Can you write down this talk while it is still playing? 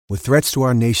With threats to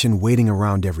our nation waiting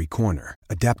around every corner,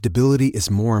 adaptability is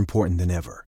more important than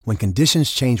ever. When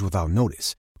conditions change without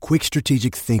notice, quick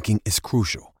strategic thinking is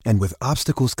crucial. And with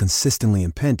obstacles consistently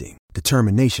impending,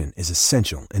 determination is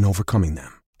essential in overcoming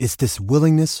them. It's this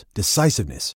willingness,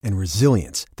 decisiveness, and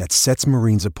resilience that sets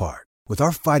Marines apart. With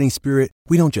our fighting spirit,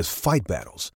 we don't just fight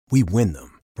battles, we win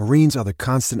them. Marines are the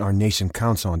constant our nation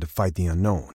counts on to fight the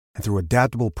unknown. And through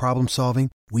adaptable problem solving,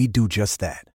 we do just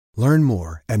that. Learn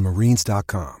more at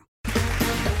marines.com.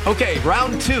 Okay,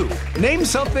 round two. Name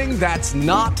something that's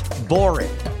not boring.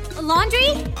 A laundry?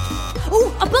 Ooh,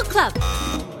 a book club.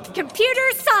 Computer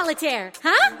solitaire,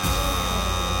 huh?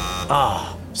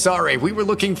 Ah, sorry, we were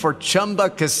looking for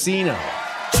Chumba Casino.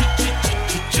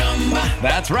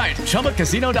 That's right,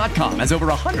 ChumbaCasino.com has over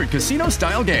 100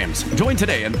 casino-style games. Join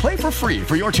today and play for free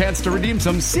for your chance to redeem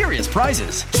some serious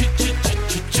prizes.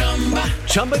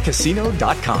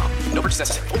 ChumbaCasino.com. No purchase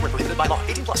necessary. Void where prohibited by law.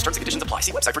 18+ terms and conditions apply.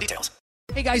 See website for details.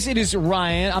 Hey guys, it is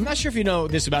Ryan. I'm not sure if you know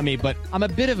this about me, but I'm a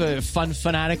bit of a fun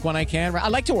fanatic when I can. I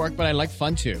like to work, but I like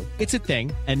fun too. It's a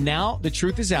thing. And now the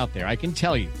truth is out there. I can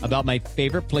tell you about my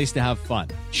favorite place to have fun.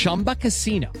 Chumba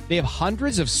Casino. They have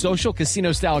hundreds of social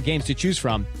casino style games to choose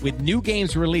from with new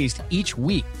games released each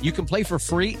week. You can play for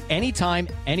free anytime,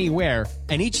 anywhere.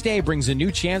 And each day brings a new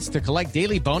chance to collect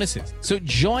daily bonuses. So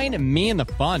join me in the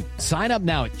fun. Sign up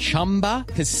now at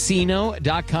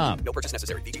ChumbaCasino.com. No purchase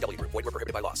necessary. VGW Group. Void where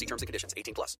prohibited by law. See terms and conditions. 18+.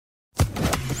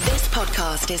 This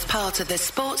podcast is part of the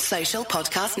Sports Social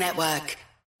Podcast Network.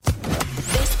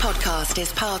 This podcast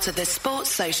is part of the Sports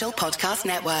Social Podcast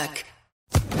Network.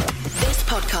 This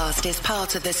podcast is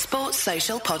part of the Sports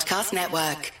Social Podcast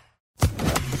Network.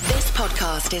 This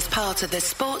podcast is part of the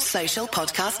Sports Social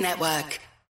Podcast Network.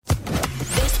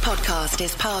 This podcast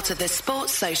is part of the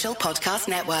Sports Social Podcast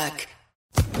Network.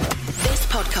 This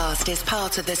podcast is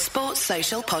part of the Sports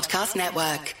Social Podcast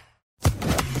Network.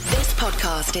 This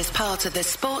podcast is part of the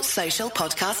Sports Social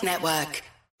Podcast Network.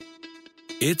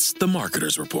 It's The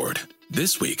Marketer's Report.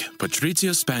 This week,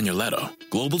 Patrizio Spagnoletto,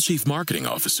 Global Chief Marketing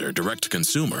Officer, Direct to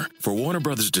Consumer for Warner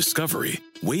Brothers Discovery,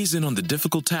 weighs in on the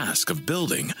difficult task of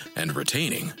building and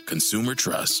retaining consumer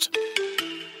trust.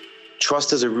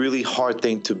 Trust is a really hard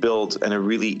thing to build and a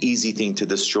really easy thing to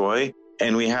destroy,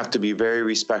 and we have to be very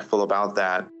respectful about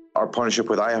that. Our partnership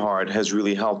with iHeart has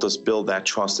really helped us build that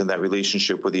trust and that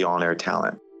relationship with the on-air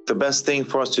talent. The best thing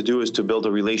for us to do is to build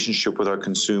a relationship with our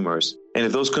consumers. And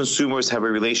if those consumers have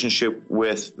a relationship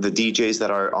with the DJs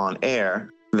that are on air,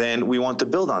 then we want to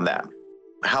build on that.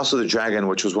 House of the Dragon,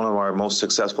 which was one of our most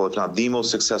successful, if not the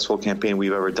most successful campaign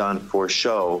we've ever done for a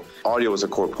show, audio was a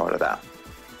core part of that.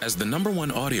 As the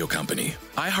 #1 audio company,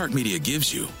 iHeartMedia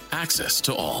gives you access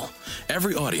to all.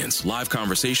 Every audience, live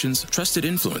conversations, trusted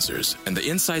influencers, and the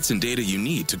insights and data you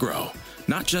need to grow.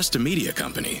 Not just a media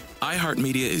company,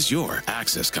 iHeartMedia is your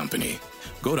access company.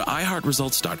 Go to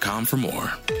iHeartResults.com for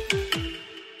more.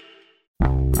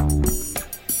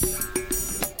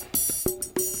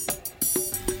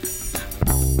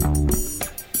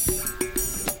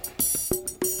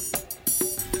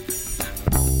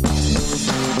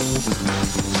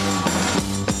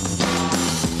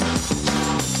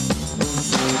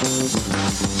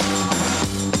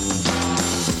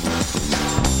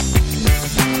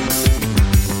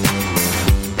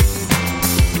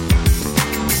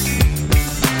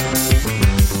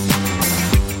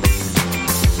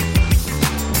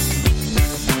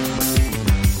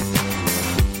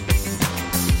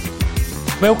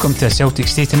 Welcome to Celtic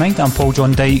State of Mind. I'm Paul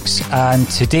John Dykes, and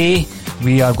today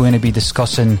we are going to be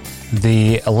discussing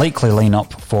the likely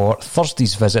lineup for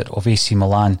Thursday's visit of AC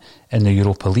Milan in the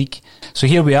Europa League. So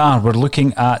here we are, we're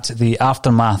looking at the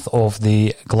aftermath of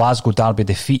the Glasgow derby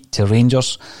defeat to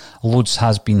Rangers. Loads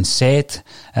has been said,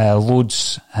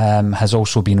 loads has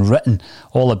also been written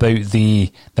all about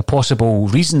the possible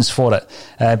reasons for it.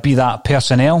 Be that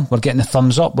personnel, we're getting the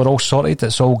thumbs up, we're all sorted,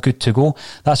 it's all good to go.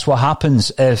 That's what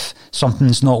happens if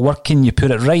something's not working, you put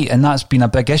it right, and that's been a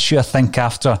big issue, I think,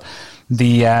 after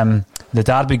the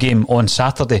derby game on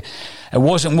Saturday. It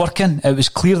wasn't working, it was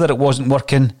clear that it wasn't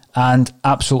working, and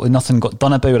absolutely nothing got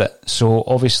done about it. So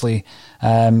obviously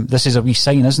this is a wee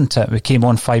sign, isn't it? We came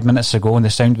on 5 minutes ago and the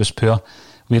sound was poor.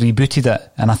 We rebooted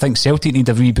it, and I think Celtic need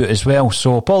a reboot as well,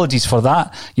 so apologies for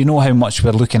that. You know how much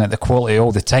we're looking at the quality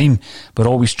all the time. We're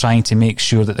always trying to make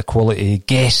sure that the quality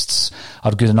guests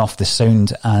are good enough, the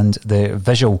sound and the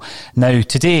visual. Now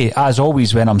today, as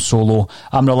always when I'm solo,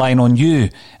 I'm relying on you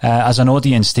as an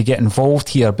audience to get involved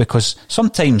here, because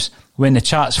sometimes when the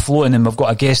chat's flowing and we've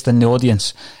got a guest in the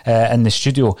audience in the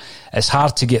studio, it's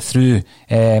hard to get through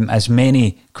as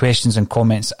many questions and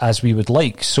comments as we would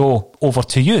like. So over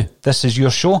to you. This is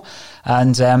your show,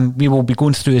 and we will be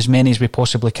going through as many as we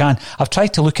possibly can. I've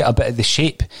tried to look at a bit of the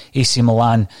shape AC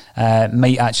Milan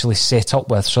might actually set up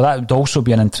with, so that would also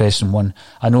be an interesting one.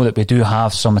 I know that we do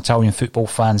have some Italian football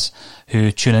fans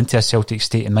who tune into a Celtic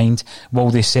State of Mind. Will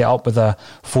they set up with a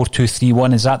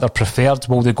 4-2-3-1? Is that their preferred?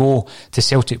 Will they go to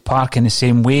Celtic Park in the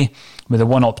same way, with the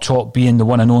one up top being the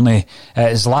one and only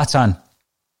Zlatan?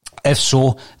 If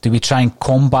so, do we try and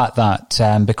combat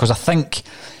that? Because I think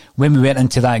when we went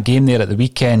into that game there at the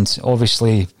weekend,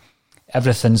 obviously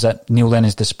everything's at Neil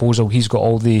Lennon's disposal. He's got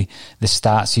all the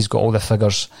stats, he's got all the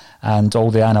figures and all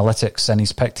the analytics, and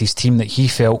he's picked his team that he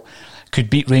felt could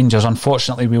beat Rangers.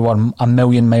 Unfortunately, we were a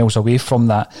million miles away from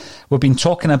that. We've been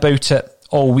talking about it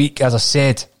all week, as I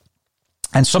said,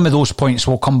 and some of those points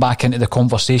will come back into the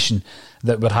conversation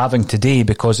that we're having today,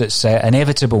 because it's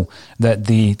inevitable that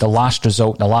the last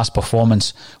result, the last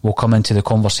performance will come into the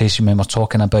conversation when we're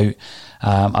talking about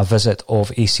a visit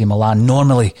of AC Milan.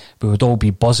 Normally, we would all be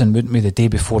buzzing, wouldn't we, the day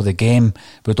before the game?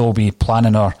 We'd all be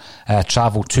planning our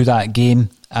travel to that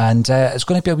game, and it's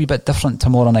going to be a wee bit different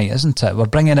tomorrow night, isn't it? We're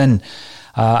bringing in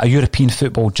a European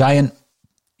football giant.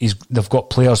 They've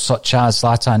got players such as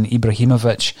Zlatan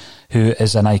Ibrahimovic, who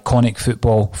is an iconic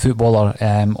footballer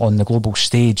on the global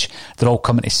stage. They're all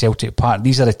coming to Celtic Park.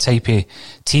 These are the type of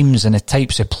teams and the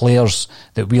types of players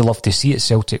that we love to see at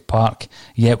Celtic Park,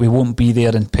 yet we won't be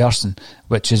there in person,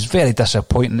 which is very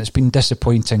disappointing. It's been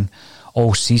disappointing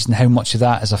all season. How much of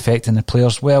that is affecting the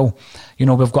players? Well, you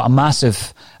know, we've got a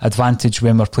massive advantage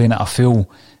when we're playing at a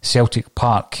full Celtic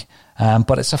Park.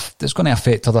 But it's going to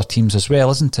affect other teams as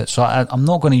well, isn't it? So I'm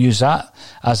not going to use that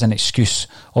as an excuse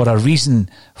or a reason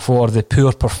for the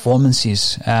poor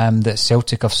performances that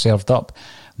Celtic have served up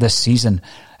this season.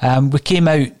 We came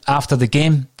out after the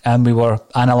game and we were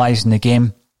analysing the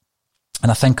game,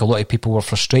 and I think a lot of people were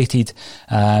frustrated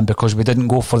because we didn't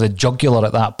go for the jugular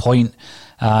at that point.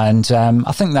 And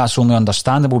I think that's only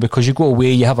understandable, because you go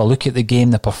away, you have a look at the game,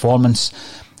 the performance,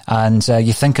 and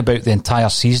you think about the entire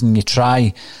season. You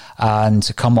try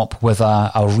and come up with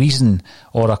a reason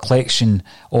or a collection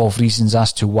of reasons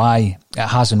as to why it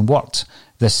hasn't worked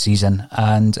this season,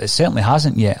 and it certainly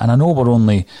hasn't yet. And I know we're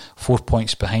only 4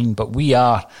 points behind, but we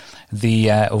are the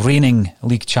reigning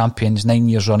league champions 9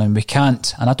 years running. We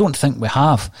can't, and I don't think we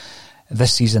have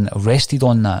this season, rested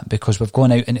on that, because we've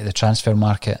gone out into the transfer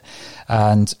market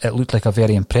and it looked like a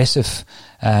very impressive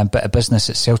bit of business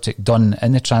that Celtic done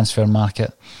in the transfer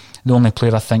market. The only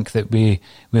player I think that we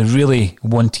really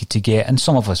wanted to get, and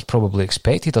some of us probably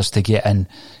expected us to get in,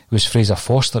 was Fraser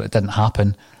Forster. It didn't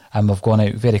happen, and we've gone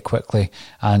out very quickly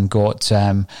and got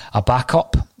a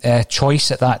backup choice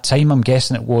at that time. I'm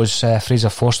guessing it was Fraser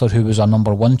Forster who was our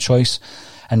number one choice,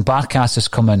 and Barkas has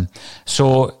come in.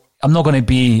 So I'm not going to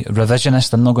be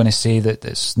revisionist. I'm not going to say that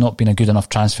it's not been a good enough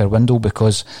transfer window,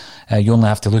 because you only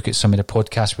have to look at some of the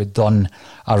podcasts we've done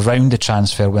around the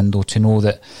transfer window to know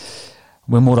that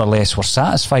we more or less were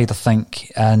satisfied, I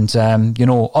think. And, you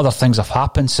know, other things have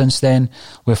happened since then.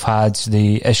 We've had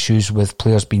the issues with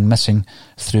players being missing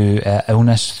through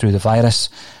illness, through the virus.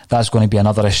 That's going to be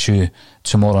another issue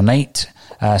tomorrow night.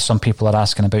 Some people are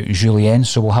asking about Julien,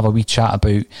 so we'll have a wee chat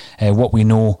about what we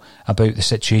know about the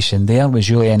situation there with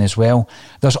Julien as well.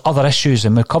 There's other issues,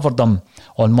 and we covered them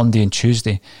on Monday and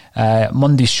Tuesday.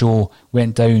 Monday's show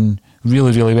went down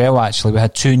really, really well, actually. We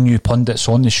had two new pundits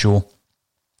on the show.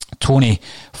 Tony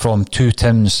from Four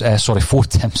Tims and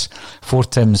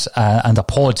a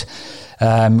Pod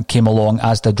came along,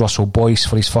 as did Russell Boyce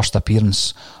for his first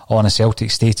appearance on A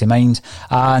Celtic State of Mind,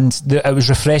 and it was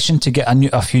refreshing to get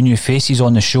a few new faces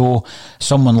on the show.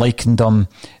 Someone likened them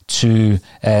to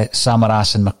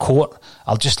Samaras and McCourt.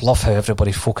 I just love how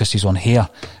everybody focuses on hair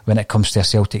when it comes to A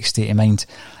Celtic State of Mind.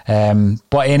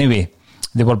 But anyway,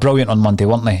 they were brilliant on Monday,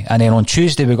 weren't they? And then on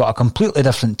Tuesday we got a completely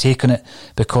different take on it,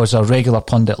 because our regular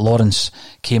pundit Lawrence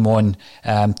came on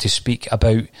to speak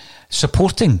about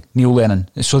supporting Neil Lennon.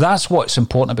 So that's what's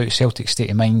important about Celtic State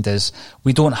of Mind, is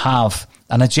we don't have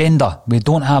an agenda. We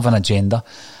don't have an agenda.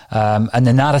 And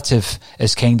the narrative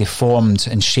is kind of formed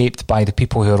and shaped by the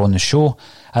people who are on the show,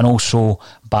 and also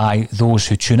by those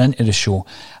who tune into the show.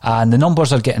 And the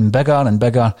numbers are getting bigger and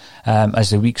bigger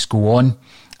as the weeks go on.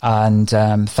 And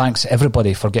thanks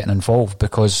everybody for getting involved,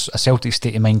 because A Celtic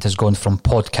State of Mind has gone from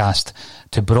podcast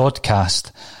to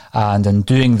broadcast, and in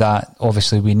doing that,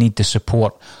 obviously we need the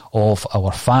support of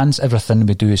our fans. Everything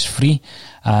we do is free.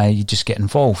 You just get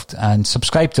involved and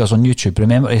subscribe to us on YouTube.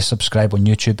 Remember to subscribe on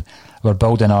YouTube, we're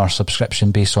building our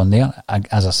subscription base on there.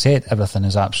 As I said, everything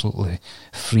is absolutely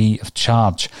free of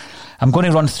charge. I'm going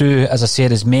to run through, as I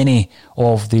said, as many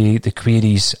of the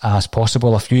queries as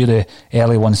possible. A few of the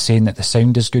early ones saying that the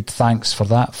sound is good. Thanks for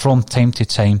that. From time to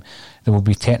time, there will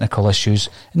be technical issues.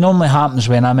 It normally happens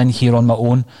when I'm in here on my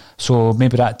own, so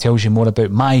maybe that tells you more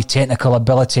about my technical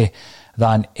ability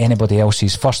than anybody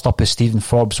else's. First up is Stephen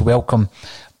Forbes. Welcome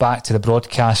back to the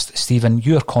broadcast. Stephen,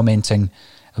 you're commenting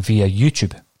via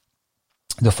YouTube.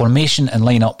 The formation and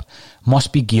lineup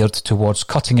must be geared towards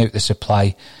cutting out the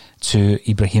supply to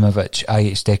Ibrahimovic.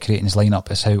 IH decorating his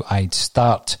lineup is how I'd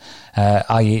start.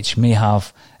 IH may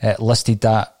have listed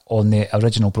that on the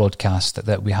original broadcast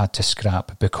that we had to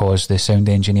scrap because the sound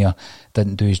engineer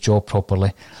didn't do his job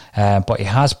properly, but he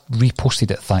has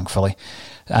reposted it, thankfully.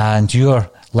 And your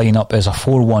lineup is a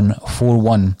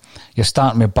 4-1-4-1. You're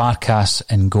starting with Barkas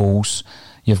in goals.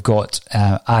 You've got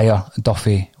Ayer,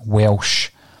 Duffy, Welsh,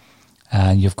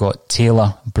 and you've got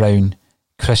Taylor, Brown,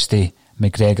 Christie,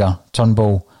 McGregor,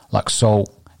 Turnbull, Laxalt,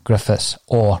 Griffiths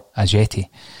or Ajeti.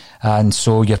 And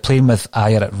so you're playing with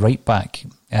Ayer at right back.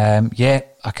 Yeah,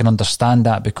 I can understand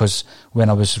that because when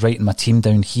I was writing my team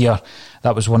down here,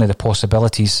 that was one of the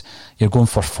possibilities. You're going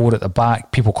for 4 at the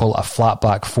back. People call it a flat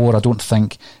back 4. I don't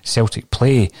think Celtic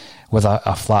play with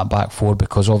a flat back 4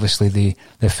 because obviously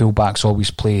the full backs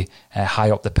always play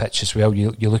high up the pitch as well.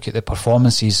 You look at the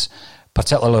performances,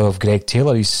 particularly of Greg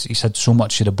Taylor. He's had so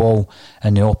much of the ball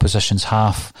in the opposition's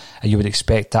half. You would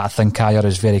expect that. I think Ayer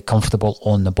is very comfortable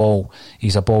on the ball.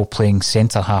 He's a ball-playing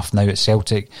centre-half now at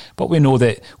Celtic. But we know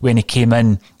that when he came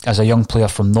in as a young player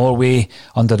from Norway,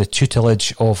 under the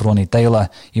tutelage of Ronny Deila,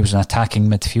 he was an attacking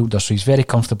midfielder, so he's very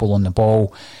comfortable on the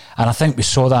ball. And I think we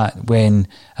saw that when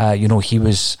he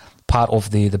was part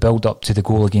of the build-up to the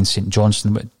goal against St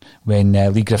Johnstone when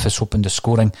Lee Griffiths opened the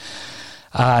scoring.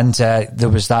 And there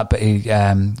was that bit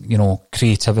of,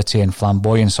 creativity and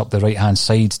flamboyance up the right-hand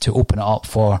side to open it up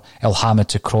for El Hamid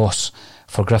to cross,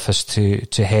 for Griffiths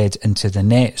to head into the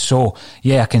net. So,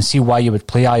 yeah, I can see why you would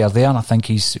play Ayer there, and I think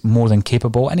he's more than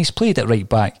capable. And he's played at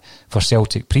right-back for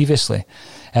Celtic previously.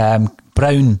 Brown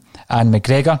and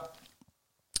McGregor.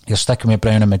 You're sticking with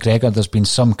Brown and McGregor. There's been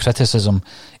some criticism,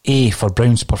 A, for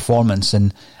Brown's performance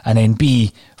and then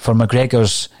B, for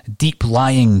McGregor's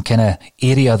deep-lying kind of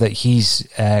area that he's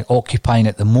occupying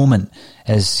at the moment.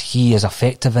 Is he as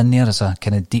effective in there as a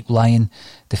kind of deep-lying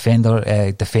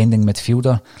defender, defending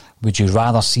midfielder? Would you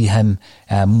rather see him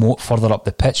more further up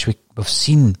the pitch? We've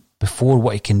seen before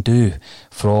what he can do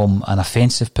from an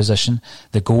offensive position.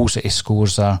 The goals that he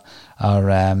scores are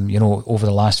over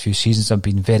the last few seasons have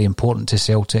been very important to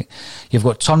Celtic. You've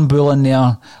got Turnbull in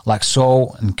there,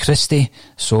 Laxalt and Christie.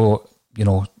 So,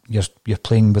 you're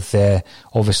playing with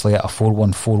obviously at a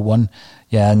 4-1-4-1.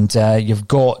 Yeah, and you've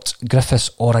got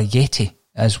Griffiths or Ajeti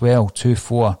as well. 2,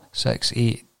 4, 6,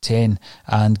 8, 10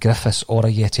 and Griffiths or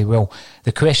Ajeti. Well,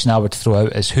 the question I would throw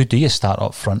out is who do you start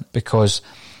up front? Because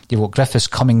you've got Griffiths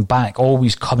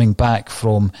always coming back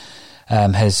from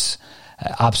his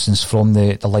absence from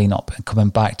the lineup and coming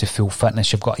back to full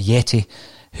fitness. You've got Ajeti,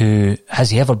 who has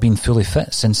he ever been fully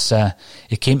fit since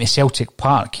he came to Celtic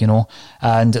Park,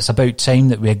 and it's about time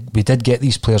that we did get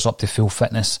these players up to full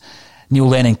fitness. Neil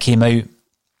Lennon came out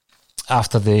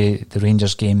after the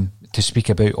Rangers game to speak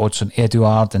about Odsonne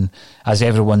Edouard, and as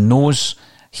everyone knows,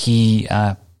 he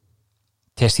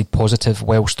tested positive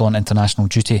whilst on international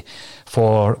duty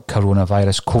for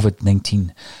coronavirus,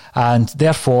 COVID-19. And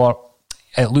therefore,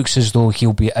 it looks as though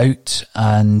he'll be out.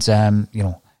 And,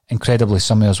 incredibly,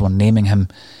 some of us were naming him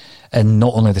in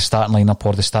not only the starting lineup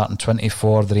or the starting 20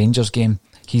 for the Rangers game.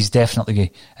 He's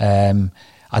definitely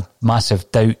a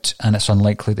massive doubt, and it's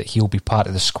unlikely that he'll be part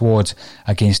of the squad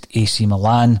against AC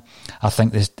Milan. I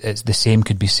think the same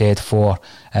could be said for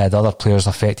the other players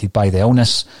affected by the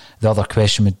illness. The other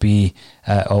question would be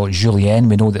Julien.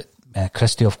 We know that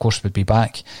Christie, of course, would be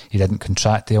back. He didn't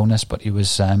contract the illness, but he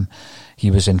was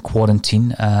in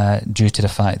quarantine due to the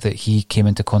fact that he came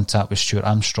into contact with Stuart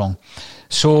Armstrong.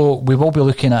 So we will be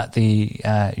looking at the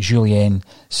Julien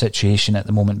situation at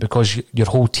the moment, because your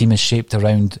whole team is shaped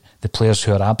around the players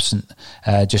who are absent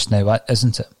just now,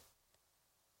 isn't it?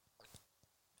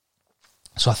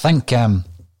 So I think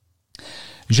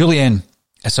Julien,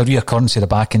 it's a reoccurrence of the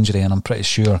back injury, and I'm pretty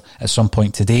sure at some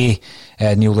point today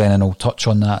Neil Lennon will touch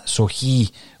on that. So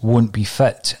he won't be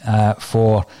fit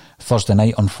for Thursday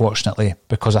night, unfortunately,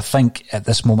 because I think at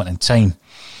this moment in time,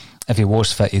 if he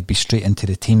was fit, he'd be straight into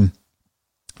the team.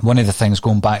 one of the things,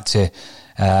 going back to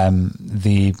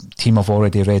the team I've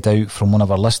already read out from one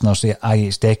of our listeners, the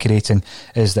IH Decorating,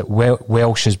 is that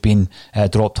Welsh has been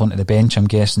dropped onto the bench, I'm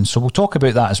guessing. So we'll talk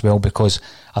about that as well, because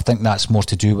I think that's more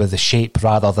to do with the shape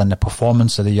rather than the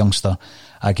performance of the youngster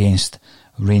against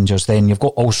Rangers. Then you've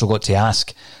also got to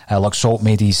ask, Laxalt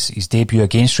made his debut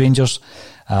against Rangers.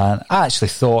 I actually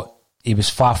thought he was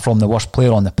far from the worst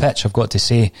player on the pitch, I've got to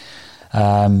say.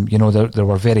 There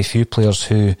were very few players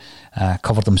who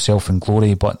covered themselves in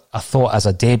glory, but I thought as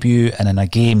a debut and in a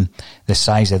game the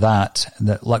size of that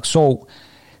Laxalt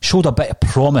showed a bit of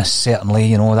promise,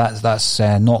 certainly. That's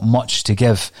not much to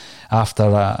give after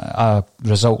a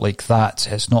result like that.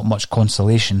 It's not much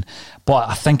consolation, but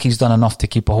I think he's done enough to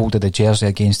keep a hold of the jersey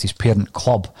against his parent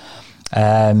club.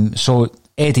 So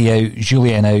Eddie out,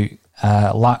 Julian out,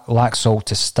 Laxalt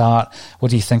to start.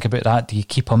 What do you think about that? Do you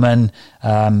keep him in?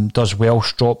 Does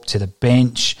Welsh drop to the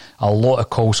bench? A lot of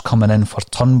calls coming in for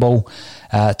Turnbull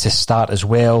to start as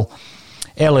well.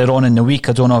 Earlier on in the week,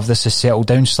 I don't know if this has settled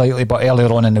down slightly, but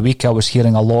earlier on in the week I was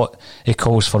hearing a lot of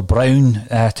calls for Brown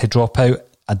to drop out.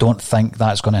 I don't think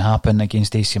that's going to happen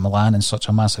against AC Milan in such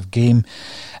a massive game.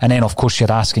 And then, of course,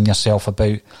 you're asking yourself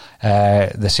about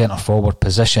the centre-forward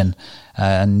position.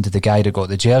 And the guy that got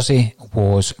the jersey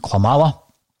was Klimala,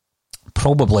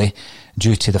 probably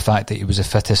due to the fact that he was the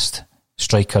fittest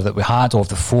striker that we had of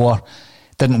the four.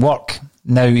 Didn't work.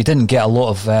 Now, he didn't get a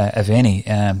lot of any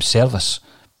service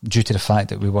due to the fact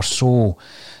that we were so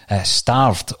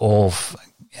starved of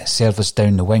service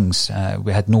down the wings.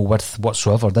 We had no width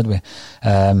whatsoever, did we?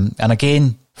 And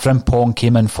again, Frimpong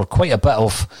came in for quite a bit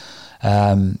of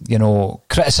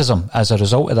criticism as a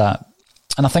result of that.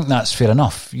 And I think that's fair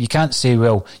enough. You can't say,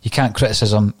 well, you can't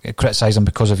criticise him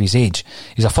because of his age.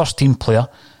 He's a first team player,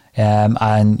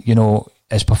 and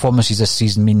his performances this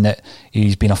season mean that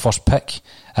he's been a first pick.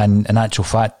 And in actual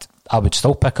fact, I would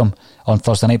still pick him on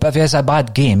Thursday night. But if he has a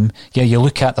bad game, you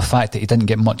look at the fact that he didn't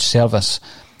get much service.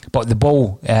 But the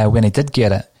ball, when he did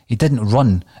get it, he didn't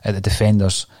run at the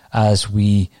defenders as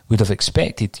we would have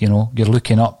expected. You're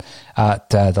looking up at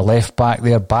the left back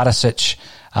there, Barisic.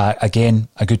 Again,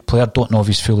 a good player. Don't know if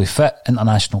he's fully fit,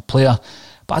 international player,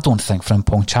 but I don't think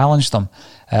Frimpong challenged him.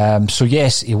 So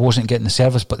yes, he wasn't getting the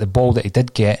service, but the ball that he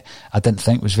did get, I didn't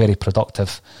think was very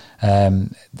productive.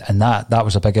 And that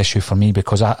was a big issue for me,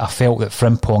 because I felt that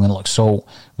Frimpong and Laxalt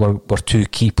were two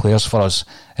key players for us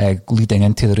leading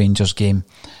into the Rangers game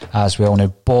as well. Now,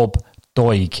 Bob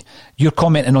Doig, you're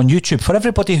commenting on YouTube. For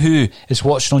everybody who is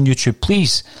watching on YouTube,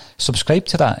 please subscribe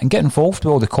to that and get involved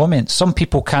with all the comments. Some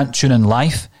people can't tune in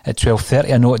live at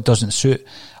 12:30. I know it doesn't suit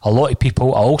a lot of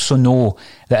people. I also know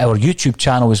that our YouTube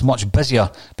channel is much busier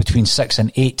between 6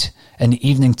 and 8 in the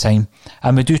evening time,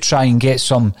 and we do try and get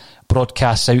some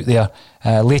broadcasts out there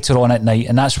later on at night,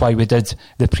 and that's why we did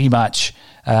the pre-match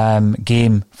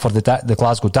game for the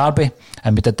Glasgow Derby,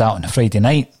 and we did that on a Friday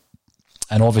night.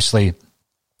 And obviously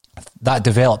that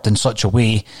developed in such a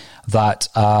way that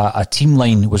a team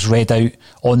line was read out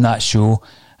on that show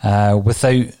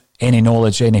without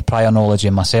any prior knowledge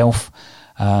in myself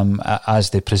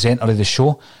as the presenter of the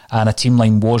show, and a team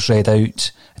line was read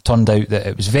out. It turned out that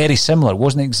it was very similar. It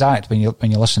wasn't exact when you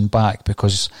listen back,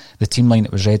 because the team line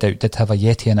that was read out did have a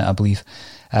Yeti in it, I believe.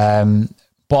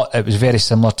 But it was very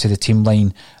similar to the team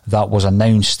line that was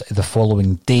announced the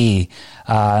following day.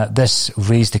 This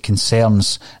raised the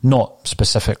concerns, not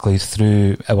specifically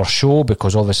through our show,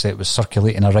 because obviously it was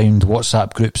circulating around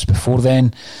WhatsApp groups before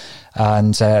then.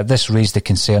 And this raised the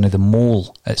concern of the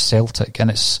mole at Celtic,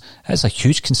 and it's a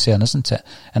huge concern, isn't it?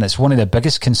 And it's one of the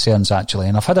biggest concerns, actually.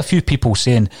 And I've had a few people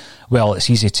saying, well, it's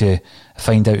easy to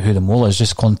find out who the mole is,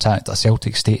 just contact a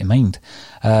Celtic State of Mind.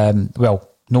 Well,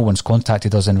 no one's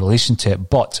contacted us in relation to it,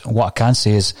 but what I can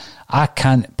say is I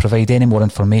can't provide any more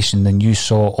information than you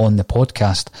saw on the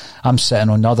podcast. I'm sitting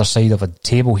on the other side of a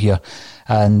table here,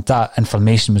 and that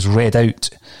information was read out.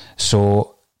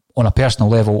 So on a personal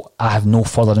level, I have no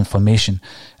further information.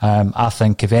 I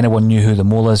think if anyone knew who the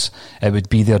mole is, it would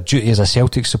be their duty as a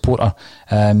Celtic supporter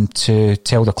to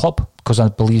tell the club, because I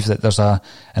believe that there's an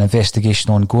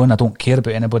investigation ongoing. I don't care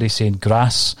about anybody saying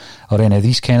grass or any of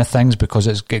these kind of things, because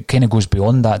it kind of goes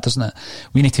beyond that, doesn't it?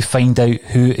 We need to find out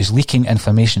who is leaking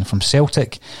information from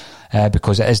Celtic,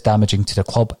 because it is damaging to the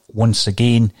club. Once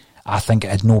again, I think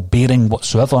it had no bearing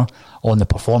whatsoever on the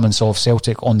performance of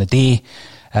Celtic on the day.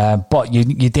 But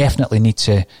you definitely need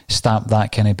to stamp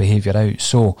that kind of behaviour out.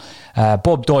 So,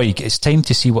 Bob Doig, it's time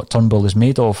to see what Turnbull is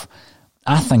made of.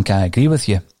 I think I agree with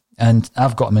you. And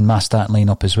I've got him in my starting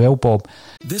lineup as well, Bob.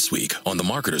 This week on The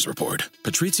Marketer's Report,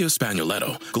 Patrizio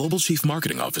Spagnoletto, Global Chief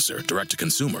Marketing Officer,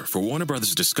 Direct-to-Consumer for Warner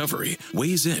Brothers Discovery,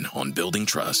 weighs in on building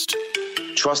trust.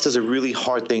 Trust is a really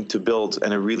hard thing to build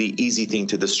and a really easy thing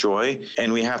to destroy,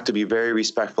 and we have to be very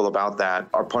respectful about that.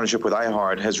 Our partnership with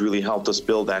iHeart has really helped us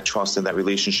build that trust and that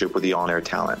relationship with the on-air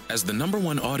talent. As the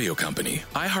 #1 audio company,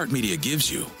 iHeartMedia gives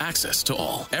you access to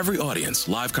all. Every audience,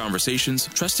 live conversations,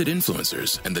 trusted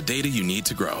influencers, and the data you need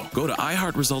to grow. Go to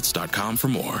iHeartResults.com for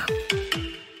more.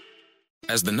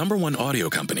 As the #1 audio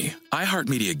company,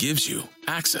 iHeartMedia gives you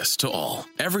access to all.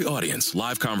 Every audience,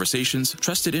 live conversations,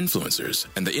 trusted influencers,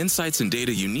 and the insights and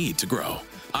data you need to grow.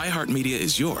 iHeartMedia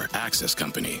is your access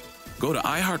company. Go to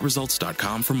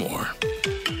iHeartResults.com for more.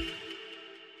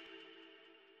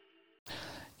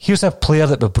 Here's a player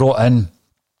that we brought in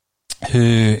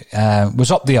who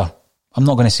was up there. I'm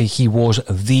not going to say he was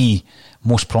the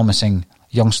most promising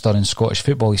youngster in Scottish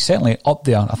football. He's certainly up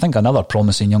there. I think another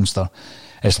promising youngster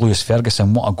is Lewis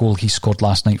Ferguson. What a goal he scored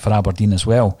last night for Aberdeen as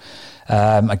well,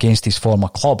 against his former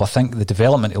club. I think the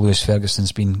development of Lewis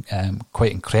Ferguson's been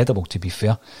quite incredible, to be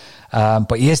fair.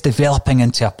 But he is developing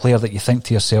into a player that you think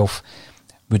to yourself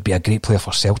would be a great player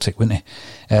for Celtic, wouldn't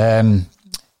he?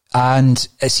 And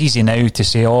it's easy now to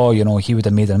say, oh, you know, he would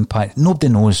have made an impact.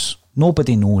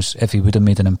 Nobody knows if he would have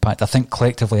made an impact. I think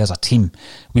collectively as a team,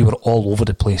 we were all over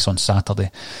the place on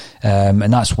Saturday.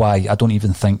 And that's why I don't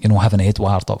even think, you know, having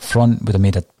Edouard up front would have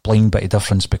made a blind bit of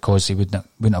difference, because he wouldn't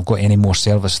have got any more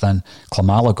service than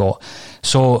Klimala got.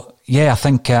 So, yeah, I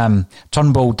think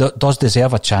Turnbull does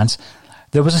deserve a chance.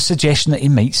 There was a suggestion that he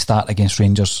might start against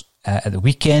Rangers at the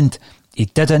weekend. He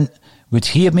didn't. Would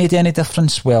he have made any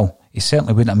difference? Well, he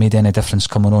certainly wouldn't have made any difference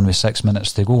coming on with 6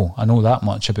 minutes to go. I know that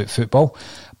much about football.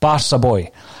 Barca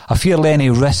boy. I fear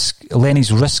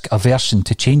Lenny's risk aversion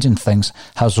to changing things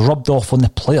has rubbed off on the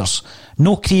players.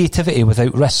 No creativity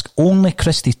without risk. Only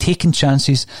Christie taking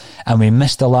chances, and we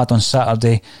missed the lad on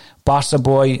Saturday. Barca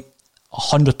boy,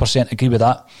 100% agree with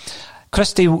that.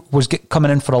 Christie was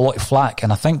coming in for a lot of flack,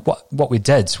 and I think what we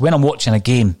did, when I'm watching a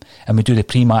game and we do the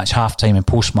pre-match, half-time and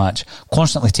post-match,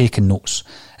 constantly taking notes,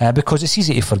 because it's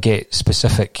easy to forget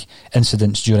specific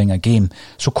incidents during a game.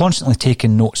 So constantly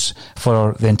taking notes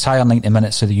for the entire 90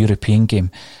 minutes of the European game.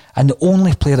 And the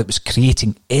only player that was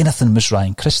creating anything was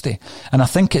Ryan Christie. And I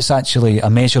think it's actually a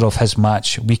measure of his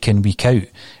match week in, week out,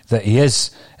 that he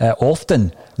is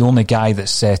often the only guy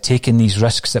that's taking these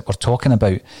risks that we're talking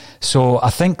about. So I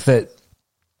think that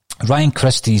Ryan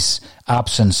Christie's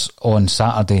absence on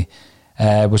Saturday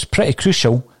was pretty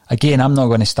crucial. Again, I'm not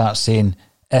going to start saying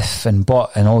if and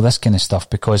but and all this kind of stuff,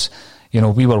 because, you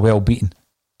know, we were well beaten.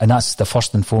 And that's the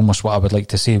first and foremost what I would like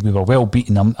to say. We were well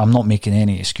beaten. I'm not making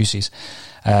any excuses.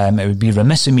 It would be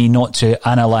remiss of me not to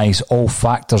analyse all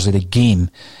factors of the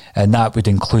game, and that would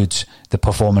include the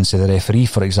performance of the referee,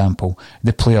 for example,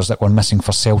 the players that were missing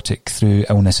for Celtic through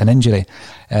illness and injury.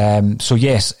 So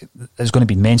yes, it's going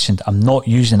to be mentioned. I'm not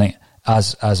using it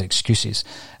as excuses.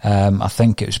 I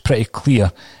think it was pretty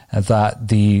clear that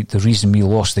the reason we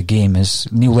lost the game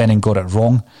is Neil Lennon got it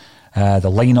wrong.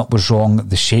 The lineup was wrong,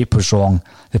 the shape was wrong.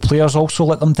 The players also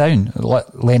let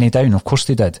Lenny down. Of course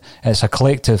they did. It's a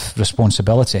collective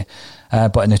responsibility.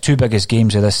 But in the two biggest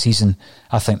games of this season,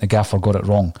 I think the gaffer got it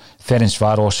wrong.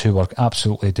 Ferencvaros, who were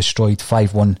absolutely destroyed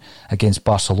 5-1 against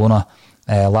Barcelona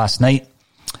last night,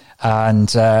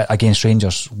 and against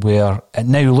Rangers, where it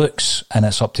now looks, and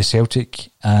it's up to Celtic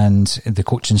and the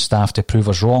coaching staff to prove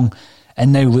us wrong, it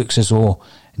now looks as though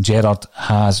Gerrard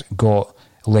has got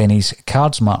Lenny's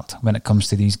cards marked when it comes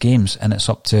to these games, and it's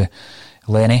up to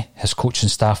Lenny, his coaching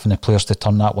staff and the players to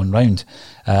turn that one round.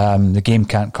 The game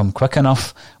can't come quick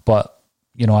enough, but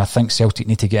you know, I think Celtic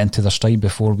need to get into their stride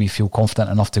before we feel confident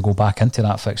enough to go back into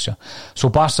that fixture. So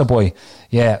Barca boy,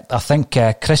 yeah, I think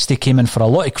Christie came in for a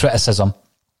lot of criticism,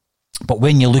 but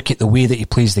when you look at the way that he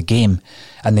plays the game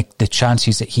and the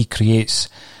chances that he creates,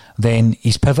 then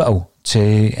he's pivotal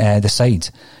to the side.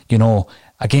 You know,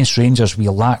 against Rangers, we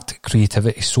lacked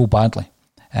creativity so badly.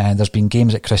 There's been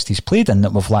games that Christie's played in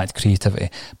that we've lacked creativity,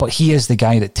 but he is the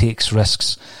guy that takes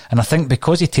risks. And I think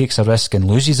because he takes a risk and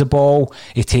loses a ball,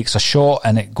 he takes a shot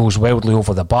and it goes wildly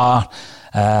over the bar.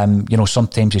 You know,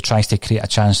 sometimes he tries to create a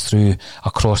chance through a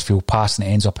crossfield pass and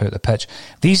it ends up out the pitch.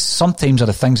 These sometimes are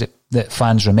the things that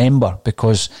fans remember,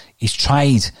 because he's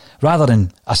tried, rather than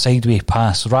a sideways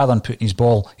pass, rather than putting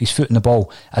his foot in the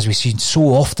ball, as we've seen so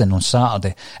often on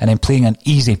Saturday, and then playing an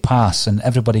easy pass and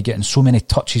everybody getting so many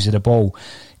touches of the ball.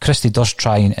 Christie does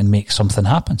try and make something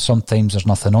happen. Sometimes there's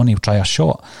nothing on, he'll try a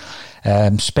shot.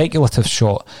 Speculative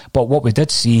shot. But what we did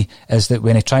see is that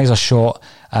when he tries a shot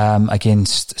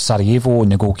against Sarajevo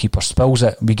and the goalkeeper spills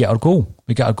it, we get our goal.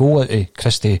 We get our goal out of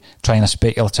Christie trying a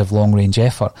speculative long-range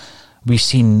effort. We've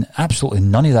seen absolutely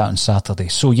none of that on Saturday.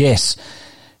 So yes,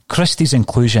 Christie's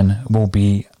inclusion will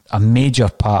be a major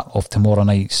part of tomorrow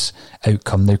night's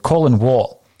outcome. Now, Colin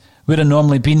Watt would have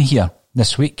normally been here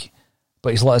this week, but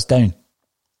he's let us down.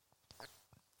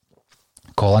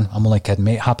 Colin, I'm only kidding,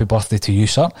 mate. Happy birthday to you,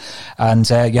 sir. And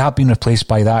you have been replaced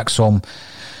by the Axom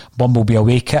Bumblebee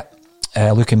away kit.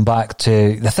 Looking back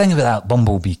to the thing about that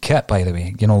Bumblebee kit, by the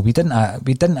way, we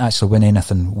didn't actually win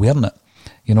anything wearing it.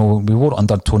 We wore it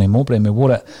under Tony Mowbray, and we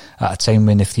wore it at a time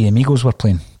when the Three Amigos were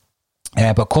playing.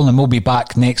 But Colin will be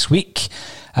back next week.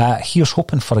 Here's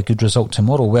hoping for a good result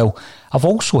tomorrow. Well, I've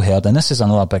also heard, and this is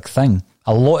another big thing,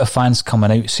 a lot of fans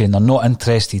coming out saying they're not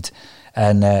interested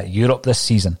in Europe this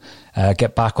season.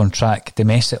 Get back on track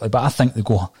domestically, but I think they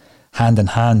go hand in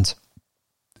hand.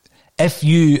 If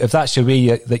that's your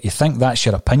way that you think, that's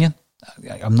your opinion.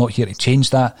 I'm not here to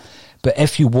change that. But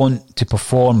if you want to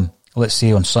perform, let's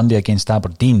say on Sunday against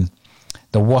Aberdeen,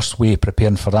 the worst way of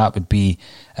preparing for that would be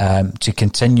to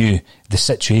continue the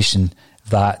situation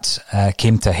that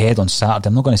came to a head on Saturday.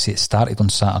 I'm not going to say it started on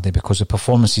Saturday, because the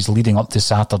performances leading up to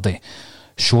Saturday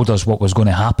showed us what was going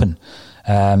to happen.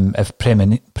 If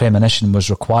premonition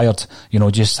was required,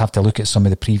 just have to look at some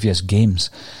of the previous games.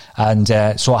 And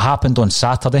so it happened on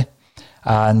Saturday,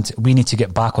 and we need to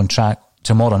get back on track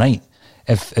tomorrow night.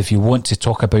 If you want to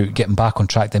talk about getting back on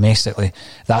track domestically,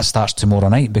 that starts tomorrow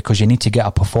night, because you need to get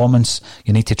a performance,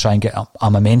 you need to try and get a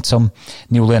momentum.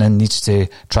 Neil Lennon needs to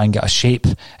try and get a shape,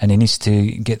 and he needs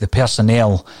to get the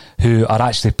personnel who are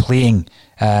actually playing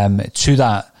to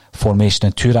that formation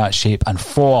and to that shape. And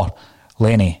for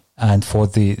Lenny and for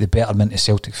the betterment of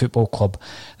Celtic Football Club,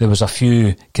 there was a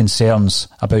few concerns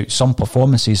about some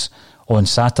performances on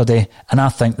Saturday, and I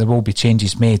think there will be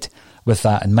changes made with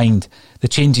that in mind. The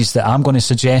changes that I'm going to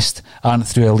suggest aren't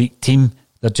through a leaked team,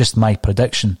 they're just my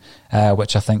prediction,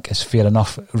 which I think is fair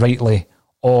enough, rightly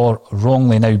or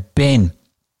wrongly. Now, Ben,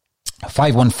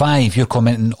 515, you're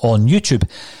commenting on YouTube,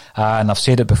 and I've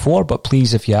said it before, but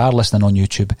please, if you are listening on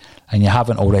YouTube and you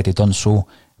haven't already done so,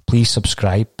 please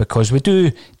subscribe, because we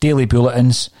do daily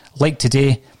bulletins. Like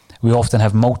today, we often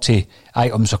have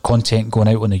multi-items of content going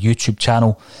out on the YouTube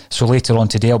channel. So later on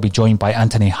today, I'll be joined by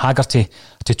Anthony Haggerty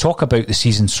to talk about the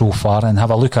season so far and have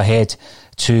a look ahead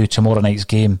to tomorrow night's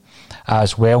game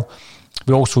as well.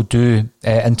 We also do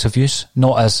interviews,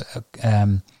 not as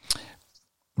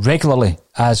regularly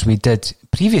as we did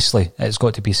previously, it's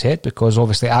got to be said, because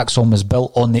obviously Axom was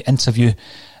built on the interview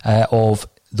of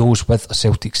those with a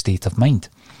Celtic state of mind.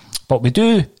 But we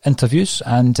do interviews,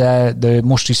 and the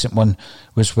most recent one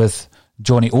was with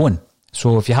Johnny Owen.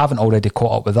 So if you haven't already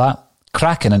caught up with that,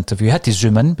 cracking interview. Had to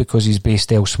zoom in because he's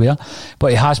based elsewhere,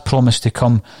 but he has promised to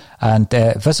come and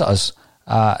visit us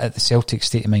at the Celtic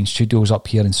State of Mind studios up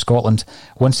here in Scotland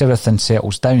once everything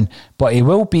settles down. But he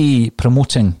will be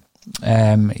promoting,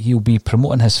 he'll be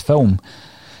promoting his film,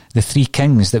 The Three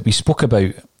Kings, that we spoke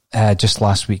about just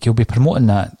last week. He'll be promoting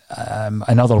that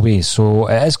in other ways. So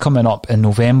it is coming up in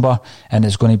November, and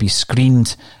it's going to be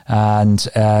screened, and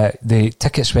the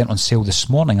tickets went on sale this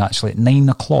morning actually at 9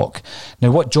 o'clock.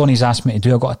 Now, what Johnny's asked me to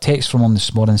do, I got a text from him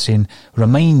this morning saying,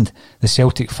 remind the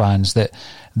Celtic fans that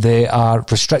they are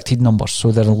restricted numbers,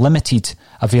 so they're limited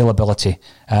availability,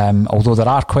 although there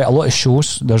are quite a lot of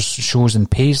shows. There's shows in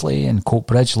Paisley and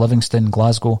Coatbridge, Livingston,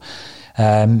 Glasgow.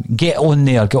 Get on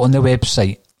there, get on the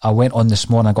website. I went on this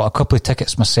morning, I got a couple of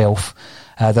tickets myself.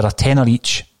 They're a tenner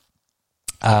each,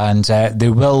 and they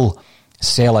will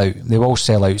sell out. They will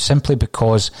sell out simply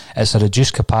because it's a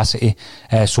reduced capacity.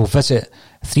 So visit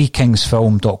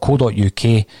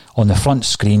threekingsfilm.co.uk. On the front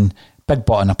screen, big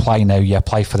button, apply now. You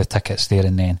apply for the tickets there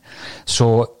and then.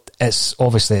 So it's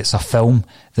a film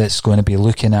that's going to be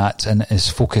looking at and is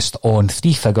focused on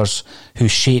three figures who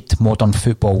shaped modern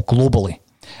football globally.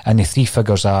 And the three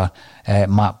figures are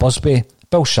Matt Busby,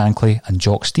 Bill Shankly and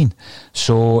Jock Stein.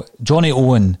 So Johnny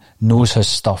Owen knows his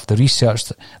stuff. The research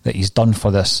that he's done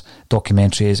for this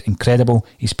documentary is incredible.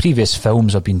 His previous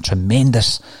films have been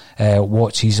tremendous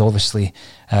watches, obviously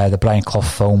the Brian Clough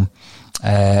film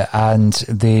and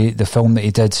the film that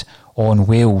he did on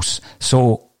Wales.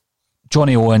 So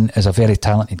Johnny Owen is a very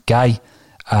talented guy,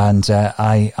 and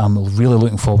I am really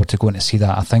looking forward to going to see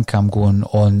that. I think I'm going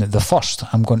on the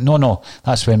 1st. No,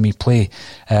 that's when we play.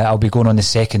 I'll be going on the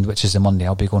 2nd, which is the Monday.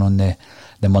 I'll be going on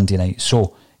the Monday night.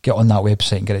 So get on that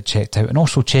website and get it checked out. And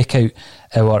also check out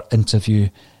our interview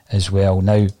as well.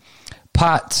 Now,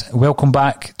 Pat, welcome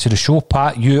back to the show.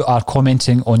 Pat, you are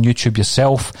commenting on YouTube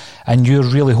yourself, and you're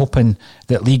really hoping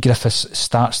that Lee Griffiths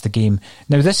starts the game.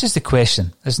 Now, this is the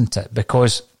question, isn't it?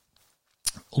 Because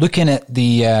looking at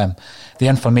the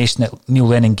information that Neil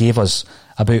Lennon gave us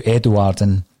about Edouard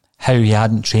and how he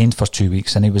hadn't trained for 2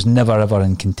 weeks and he was never ever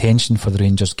in contention for the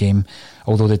Rangers game,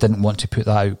 although they didn't want to put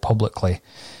that out publicly.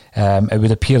 it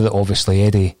would appear that obviously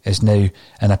Eddie is now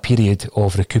in a period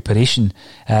of recuperation.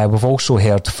 We've also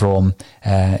heard from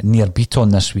Nir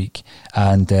Biton this week,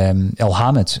 and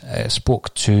Ilhamid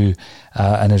spoke to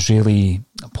an Israeli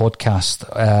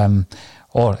podcast,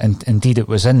 or indeed it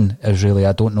was in Israeli.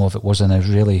 I don't know if it was an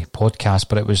Israeli podcast,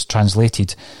 but it was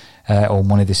translated on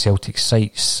one of the Celtic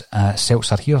sites.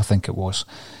 Celts Are Here, I think it was.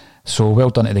 So well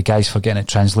done to the guys for getting it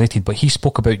translated. But he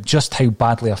spoke about just how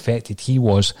badly affected he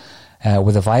was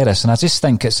with the virus. And I just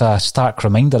think it's a stark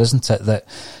reminder, isn't it, that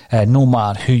no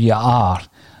matter who you are,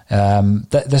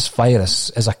 that this virus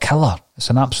is a killer.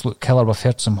 It's an absolute killer. We've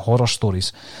heard some horror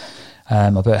stories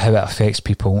about how it affects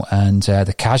people, and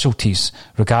the casualties,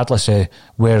 regardless of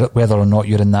whether or not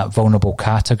you're in that vulnerable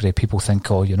category. People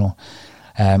think, oh, you know,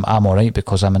 I'm all right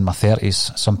because I'm in my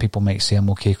 30s. Some people might say I'm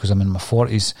okay because I'm in my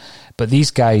 40s. But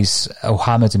these guys,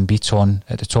 Ilhamid and Biton,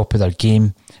 at the top of their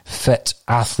game, fit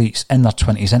athletes in their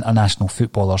 20s, international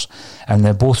footballers, and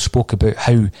they both spoke about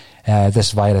how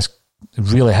this virus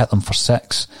really hit them for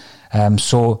six.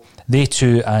 So they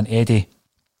too, and Eddie,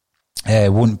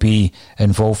 won't be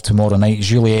involved tomorrow night.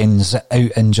 Julien's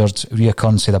out injured,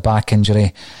 reoccurrence of the back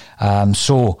injury.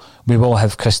 So we will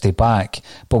have Christie back.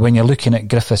 But when you're looking at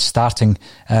Griffiths starting,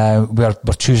 we're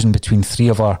choosing between three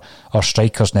of our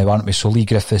strikers now, aren't we? So Lee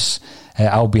Griffiths,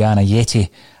 Albion Ayeti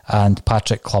and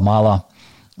Patrick Klimala.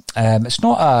 It's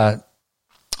not an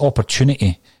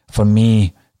opportunity for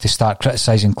me to start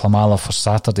criticising Klimala for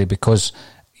Saturday, because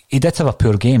he did have a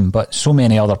poor game, but so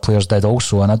many other players did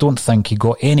also, and I don't think he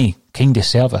got any kind of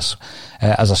service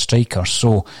as a striker.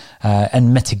 So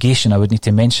in mitigation, I would need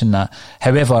to mention that.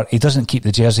 However, he doesn't keep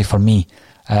the jersey for me.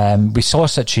 We saw a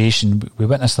situation, we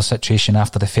witnessed a situation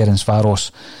after the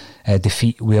Ferencvaros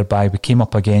defeat, whereby we came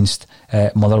up against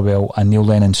Motherwell and Neil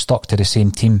Lennon stuck to the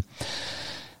same team.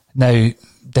 Now,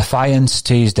 defiance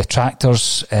to his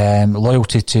detractors,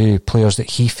 loyalty to players that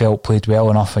he felt played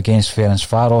well enough against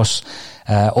Ferencvaros,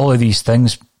 all of these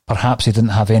things. Perhaps he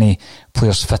didn't have any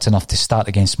players fit enough to start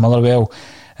against Motherwell,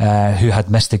 who had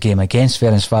missed the game against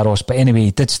Ferencvaros. But anyway,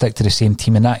 he did stick to the same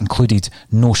team, and that included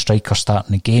no striker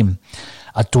starting the game.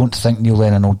 I don't think Neil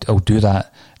Lennon will do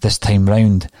that this time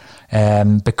round,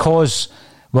 because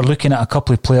we're looking at a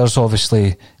couple of players.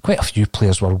 Obviously, quite a few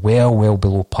players were well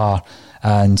below par,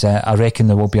 and I reckon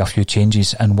there will be a few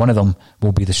changes, and one of them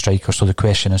will be the striker. So the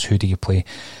question is, who do you play?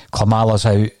 Klimala's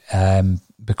out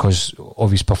because of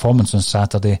his performance on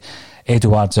Saturday.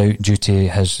 Edouard's out due to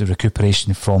his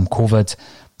recuperation from COVID.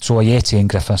 So Ayeti and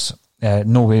Griffiths.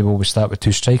 No way will we start with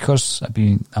two strikers. I'd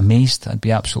be amazed. I'd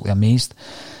be absolutely amazed.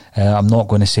 I'm not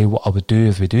going to say what I would do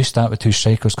if we do start with two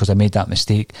strikers, because I made that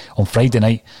mistake on Friday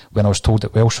night when I was told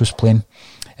that Welsh was playing.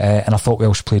 And I thought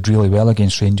Welsh played really well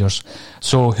against Rangers.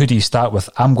 So who do you start with?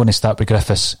 I'm going to start with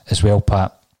Griffiths as well,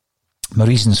 Pat. My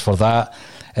reasons for that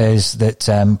is that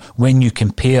when you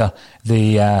compare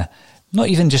the, not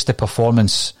even just the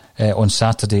performance on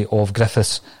Saturday of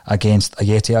Griffiths against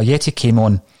Ayeti came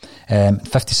on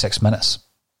 56 minutes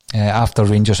after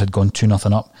Rangers had gone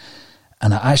 2-0 up.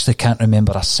 And I actually can't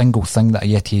remember a single thing that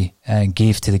Ayeti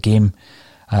gave to the game.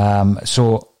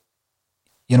 So,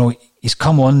 you know, he's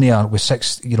come on there with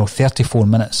 34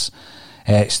 minutes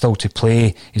still to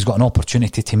play. He's got an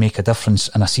opportunity to make a difference,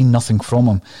 and I've seen nothing from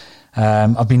him.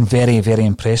 I've been very, very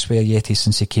impressed with Ayeti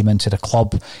since he came into the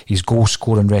club. His goal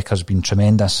scoring record's been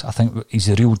tremendous. I think he's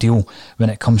the real deal when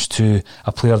it comes to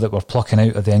a player that we're plucking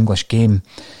out of the English game.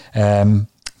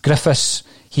 Griffiths,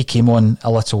 he came on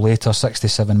a little later,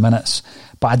 67 minutes.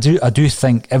 But I do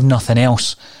think, if nothing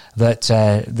else, that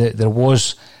there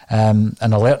was an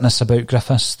alertness about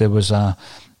Griffiths. There was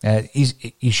his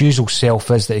usual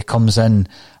self is that he comes in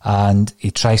and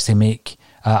he tries to make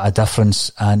a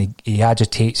difference, and he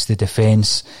agitates the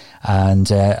defence.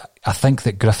 And I think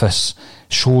that Griffiths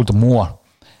showed more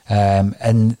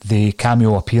in the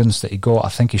cameo appearance that he got. I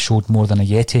think he showed more than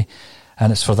Ayeti,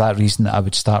 and it's for that reason that I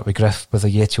would start with Griff with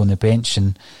Ayeti on the bench.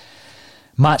 And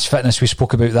match fitness, we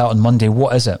spoke about that on Monday.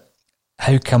 What is it?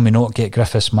 How can we not get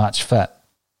Griffiths match fit?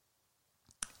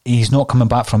 He's not coming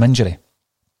back from injury.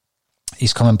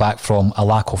 He's coming back from a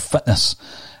lack of fitness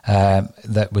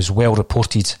that was well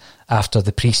reported after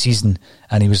the pre-season,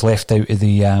 and he was left out of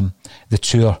the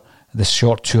tour, the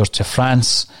short tour to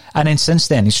France. And then since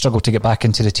then, he struggled to get back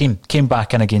into the team. Came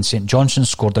back in against St Johnstone,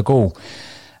 scored a goal.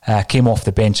 Came off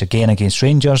the bench again against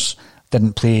Rangers.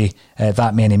 Didn't play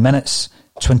that many minutes,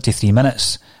 23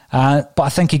 minutes. But I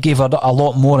think he gave a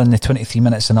lot more in the 23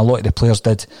 minutes than a lot of the players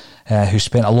did who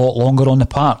spent a lot longer on the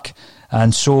park.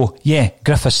 And so, yeah,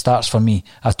 Griffiths starts for me.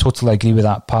 I totally agree with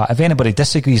that part. If anybody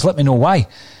disagrees, let me know why.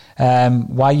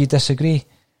 Why you disagree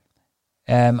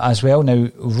as well. Now,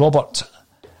 Robert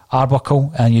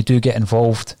Arbuckle, and you do get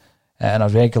involved on a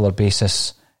regular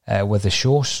basis with the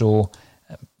show, so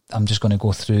I'm just going to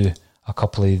go through a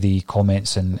couple of the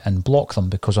comments and block them,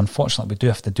 because unfortunately we do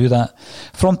have to do that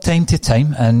from time to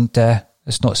time, and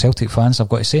it's not Celtic fans, I've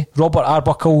got to say. Robert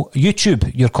Arbuckle,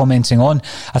 YouTube, you're commenting on.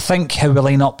 I think how we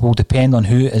line up will depend on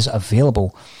who is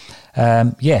available.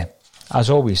 Yeah, as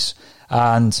always.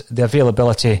 And the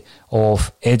availability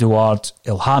of Edouard,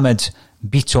 Ilhamid,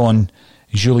 Beaton,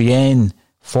 Julien,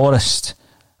 Forrest,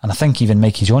 and I think even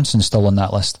Mikey Johnson's still on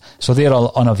that list. So they're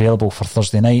all unavailable for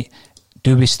Thursday night.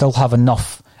 Do we still have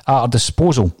enough at our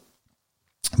disposal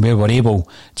where we're able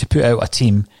to put out a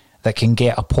team that can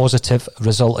get a positive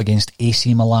result against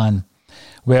AC Milan?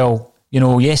 Well, you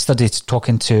know, yesterday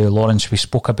talking to Lawrence, we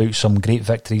spoke about some great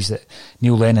victories that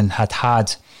Neil Lennon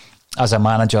had as a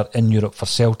manager in Europe for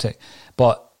Celtic,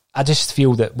 but I just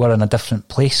feel that we're in a different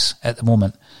place at the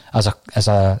moment as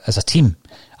a team,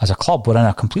 as a club. We're in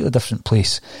a completely different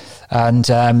place, and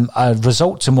a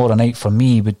result tomorrow night for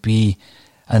me would be,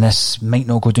 and this might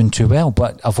not go down too well,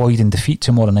 but avoiding defeat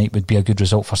tomorrow night would be a good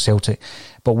result for Celtic.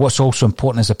 But what's also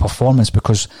important is the performance,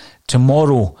 because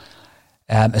tomorrow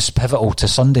is pivotal to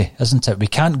Sunday, isn't it? We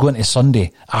can't go into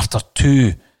Sunday after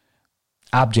two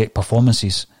abject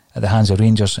performances at the hands of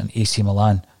Rangers and AC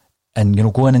Milan, and you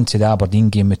know, going into the Aberdeen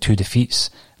game with 2 defeats,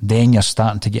 then you're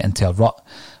starting to get into a rut.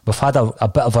 We've had a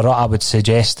bit of a rut, I would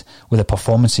suggest, with the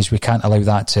performances. We can't allow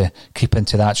that to creep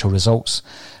into the actual results.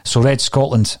 So Red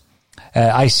Scotland,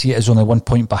 I see it as only 1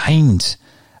 point behind,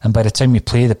 and by the time we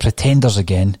play the Pretenders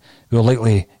again, we'll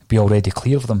likely be already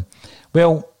clear of them.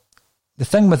 Well, the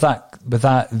thing with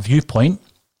that viewpoint,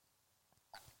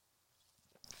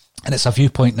 and it's a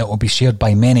viewpoint that will be shared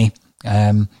by many,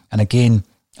 and again,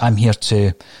 I'm here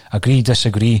to agree,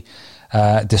 disagree,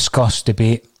 discuss,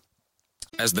 debate.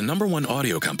 As the #1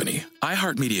 audio company,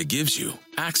 iHeartMedia gives you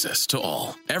access to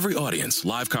all. Every audience,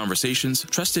 live conversations,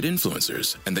 trusted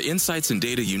influencers, and the insights and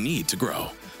data you need to grow.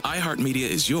 iHeartMedia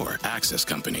is your access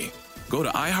company. Go to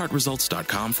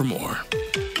iHeartResults.com for more.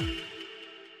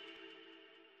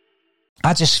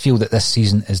 I just feel that this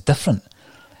season is different.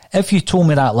 If you told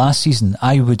me that last season,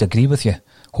 I would agree with you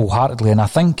wholeheartedly. And I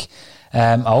think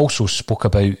I also spoke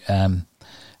about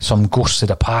some ghosts of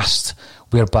the past,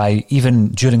 whereby even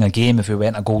during a game, if we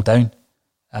went a goal down,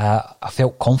 I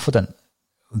felt confident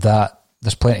that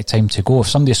there's plenty of time to go. If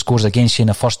somebody scores against you in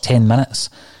the first 10 minutes,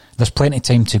 there's plenty of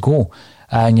time to go,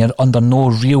 and you're under no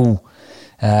real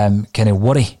kind of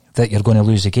worry that you're going to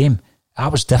lose a game.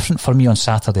 That was different for me on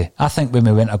Saturday. I think when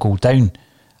we went a goal down,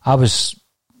 I was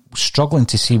struggling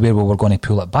to see where we were going to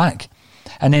pull it back.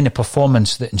 And then the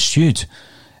performance that ensued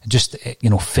just, you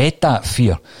know, fed that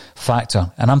fear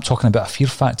factor. And I'm talking about a fear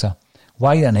factor.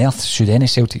 Why on earth should any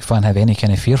Celtic fan have any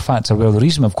kind of fear factor? Well, the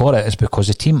reason we've got it is because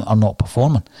the team are not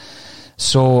performing.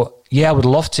 So, yeah, I would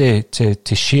love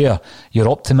to share your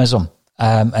optimism.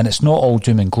 And it's not all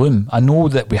doom and gloom. I know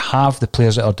that we have the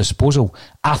players at our disposal.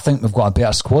 I think we've got a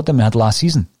better squad than we had last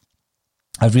season.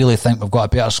 I really think we've got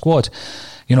a better squad.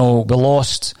 You know, we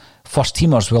lost first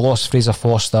teamers. We lost Fraser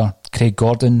Forster, Craig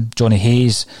Gordon, Johnny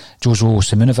Hayes, Jozo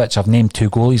Simunovic. I've named 2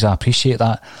 goalies. I appreciate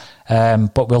that.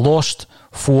 But we lost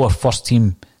 4 first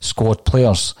team squad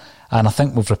players, and I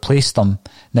think we've replaced them.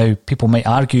 Now, people might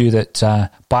argue that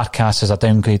Barkas is a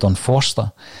downgrade on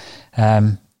Forster.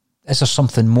 Is there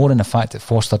something more in the fact that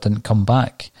Forster didn't come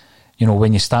back? You know,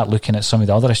 when you start looking at some of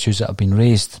the other issues that have been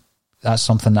raised, that's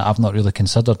something that I've not really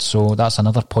considered. So that's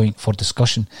another point for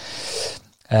discussion.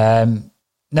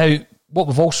 Now, what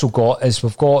we've also got is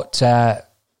we've got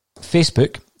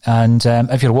Facebook. And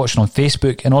if you're watching on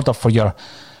Facebook, in order for your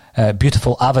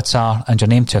beautiful avatar and your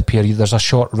name to appear, there's a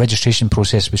short registration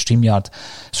process with StreamYard.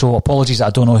 So apologies, I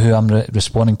don't know who I'm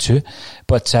responding to.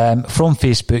 But from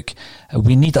Facebook,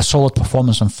 we need a solid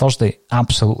performance on Thursday,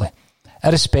 absolutely.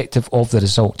 Irrespective of the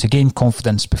result, to gain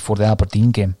confidence before the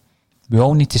Aberdeen game. We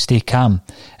all need to stay calm,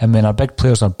 and when our big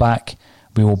players are back,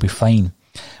 we will be fine.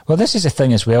 Well, this is the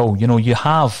thing as well. You know, you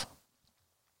have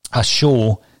a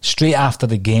show straight after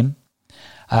the game.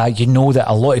 You know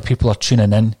that a lot of people are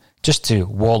tuning in just to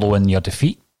wallow in your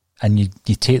defeat, and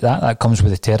you take that. That comes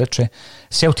with the territory.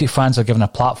 Celtic fans are given a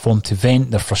platform to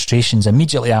vent their frustrations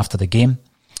immediately after the game.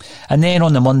 And then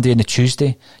on the Monday and the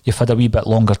Tuesday, you've had a wee bit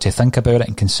longer to think about it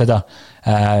and consider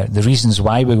the reasons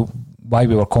why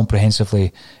we were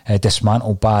comprehensively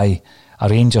dismantled by a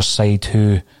Rangers side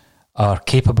who are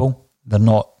capable. They're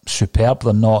not superb.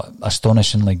 They're not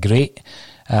astonishingly great.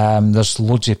 There's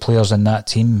loads of players in that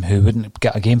team who wouldn't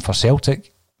get a game for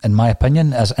Celtic, in my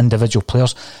opinion, as individual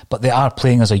players, but they are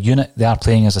playing as a unit, they are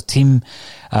playing as a team,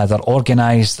 they're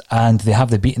organised, and they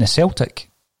have the beating of Celtic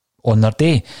on their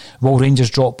day. Will Rangers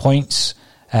drop points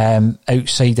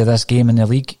outside of this game in the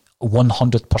league,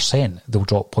 100% they'll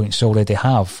drop points. They already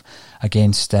have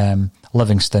against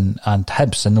Livingston and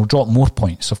Hibs, and they'll drop more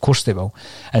points, of course they will.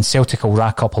 And Celtic will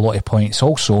rack up a lot of points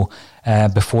also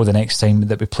before the next time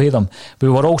that we play them. We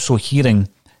were also hearing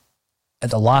at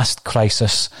the last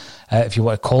crisis, if you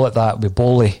want to call it that, with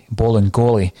Ball and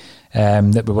Goalie,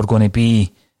 that we were going to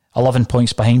be 11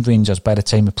 points behind Rangers by the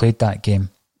time we played that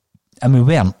game, and we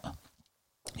weren't.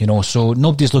 So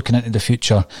nobody's looking into the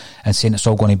future and saying it's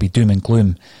all going to be doom and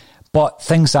gloom, but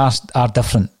things are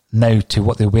different now to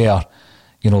what they were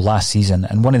last season.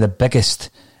 And one of the biggest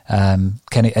kind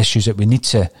of issues that we need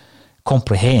to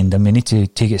comprehend, and we need to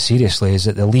take it seriously, is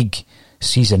that the league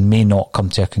season may not come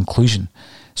to a conclusion.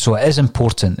 So it is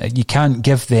important. We can't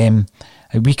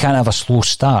have a slow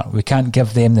start. We can't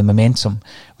give them the momentum.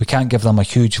 We can't give them a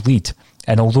huge lead.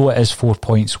 And although it is 4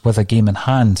 points with a game in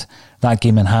hand, that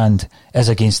game in hand is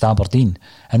against Aberdeen.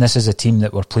 And this is a team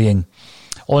that we're playing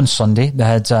on Sunday. They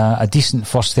had a decent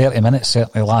first 30 minutes,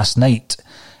 certainly last night.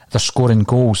 They're scoring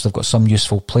goals. They've got some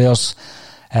useful players.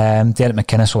 Derek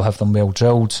McInnes will have them well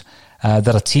drilled.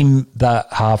 They're a team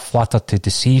that have flattered to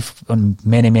deceive on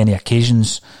many, many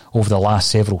occasions over the last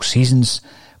several seasons.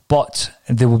 But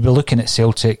they will be looking at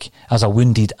Celtic as a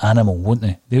wounded animal, won't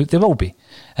they? They will be.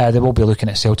 They will be looking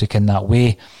at Celtic in that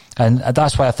way. And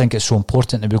that's why I think it's so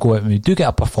important that we go out and we do get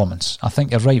a performance. I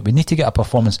think you're right. We need to get a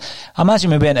performance.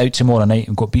 Imagine we went out tomorrow night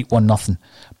and got beat 1-0.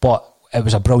 But it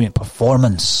was a brilliant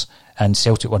performance. And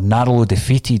Celtic were narrowly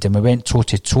defeated, and we went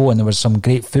toe-to-toe, and there was some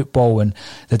great football, and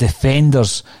the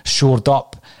defenders shored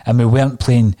up, and we weren't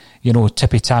playing,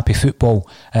 tippy-tappy football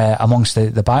amongst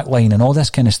the back line and all this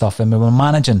kind of stuff, and we were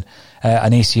managing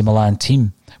an AC Milan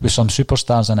team with some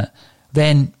superstars in it.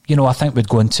 Then, I think we'd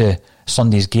go into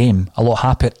Sunday's game a lot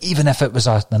happier, even if it was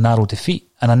a narrow defeat.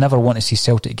 And I never want to see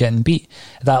Celtic getting beat.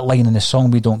 That line in the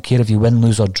song, "We don't care if you win,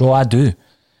 lose or draw," I do.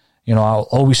 I'll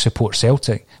always support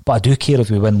Celtic, but I do care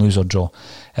if we win, lose or draw.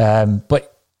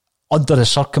 But under the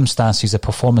circumstances, the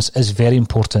performance is very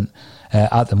important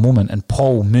at the moment. And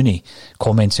Paul Mooney,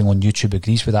 commenting on YouTube,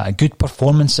 agrees with that. A good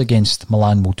performance against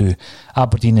Milan will do.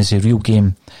 Aberdeen is a real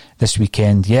game this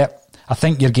weekend. I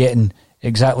think you're getting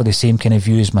exactly the same kind of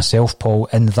view as myself, Paul,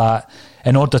 in that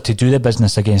in order to do the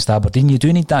business against Aberdeen, you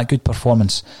do need that good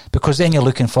performance, because then you're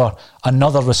looking for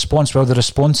another response. Well, the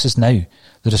response is now.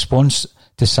 The response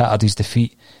to Saturday's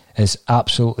defeat is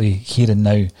absolutely here and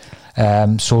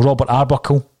now. So Robert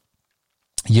Arbuckle,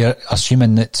 you're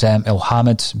assuming that El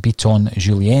Hamid, Beaton,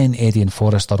 Julien, Eddie and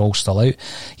Forrest are all still out.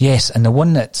 Yes, and the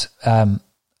one that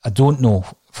I don't know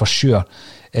for sure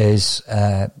is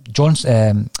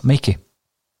Mikey.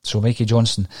 So Mikey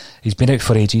Johnson, he's been out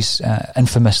for ages,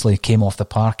 infamously came off the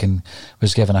park and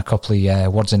was given a couple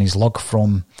of words in his lug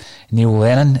from Neil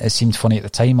Lennon. It seemed funny at the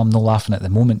time. I'm not laughing at the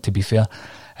moment, to be fair.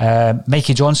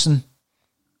 Mikey Johnson,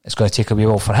 it's going to take a wee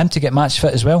while for him to get match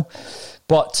fit as well.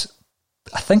 But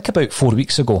I think about 4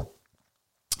 weeks ago,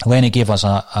 Lenny gave us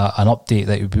an update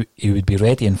that he would be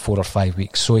ready in 4 or 5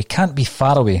 weeks. So he can't be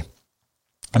far away.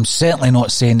 I'm certainly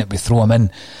not saying that we throw him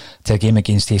in to a game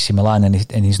against AC Milan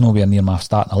and he's nowhere near my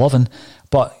starting 11,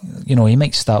 but he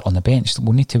might start on the bench.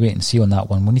 We'll need to wait and see on that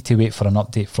one. We'll need to wait for an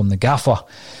update from the gaffer.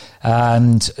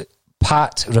 And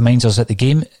Pat reminds us that the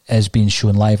game is being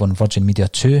shown live on Virgin Media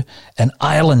 2 in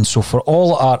Ireland. So for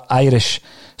all our Irish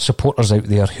supporters out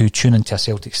there who tune into A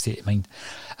Celtic State of Mind,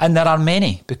 and there are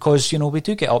many, because we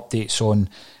do get updates on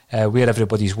where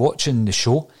everybody's watching the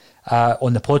show,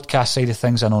 on the podcast side of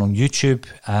things and on YouTube,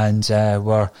 and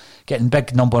we're getting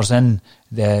big numbers in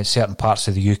the certain parts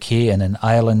of the UK and in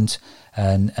Ireland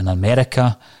and in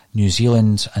America, New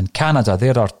Zealand and Canada.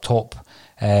 They're our top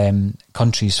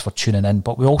countries for tuning in,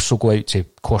 but we also go out to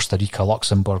Costa Rica,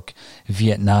 Luxembourg,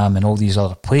 Vietnam and all these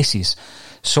other places.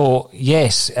 So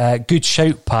yes, good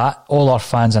shout, Pat. All our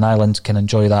fans in Ireland can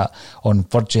enjoy that on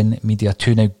Virgin Media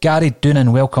 2. Now, Gary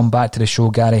Doonan, welcome back to the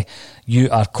show, Gary. You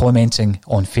are commenting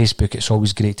on Facebook. It's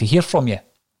always great to hear from you.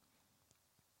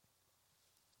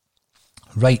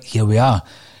 Right, here we are.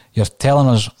 You're telling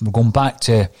us we're going back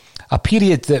to a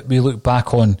period that we look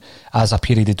back on as a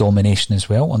period of domination as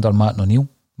well under Martin O'Neill.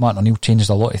 Martin O'Neill changed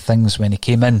a lot of things when he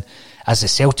came in as the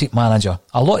Celtic manager.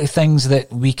 A lot of things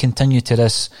that we continue to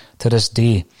this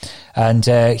day. And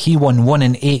he won 1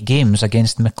 in 8 games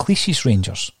against McLeish's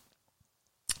Rangers.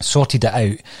 Sorted it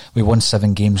out. We won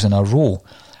 7 games in a row.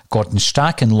 Gordon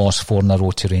Strachan lost 4 in a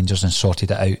row to Rangers and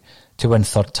sorted it out to win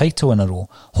 3rd title in a row.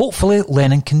 Hopefully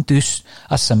Lennon can do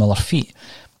a similar feat.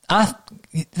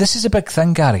 This is a big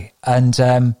thing, Gary.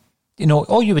 And You know,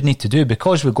 all you would need to do,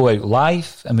 because we go out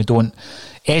live and we don't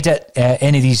edit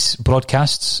any of these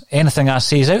broadcasts, anything I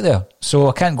say is out there. So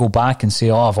I can't go back and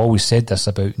say, oh, I've always said this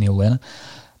about Neil Lennon.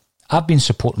 I've been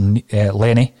supporting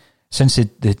Lenny since the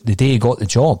day he got the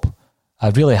job. I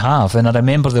really have. And I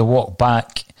remember the walk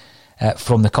back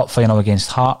from the cup final against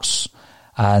Hearts,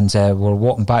 and we're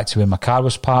walking back to where my car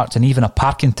was parked, and even a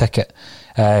parking ticket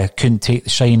couldn't take the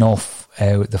shine off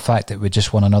the fact that we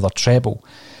just won another treble.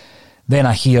 Then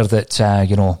I hear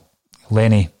that,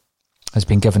 Lenny has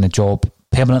been given a job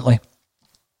permanently.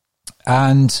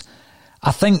 And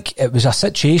I think it was a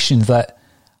situation that,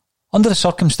 under the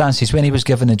circumstances when he was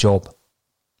given a job,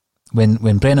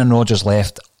 when Brendan Rodgers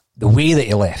left, the way that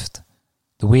he left,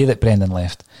 the way that Brendan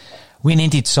left, we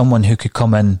needed someone who could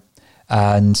come in,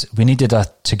 and we needed a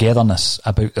togetherness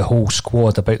about the whole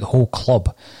squad, about the whole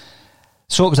club.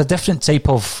 So it was a different type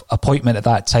of appointment at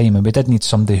that time, and we did need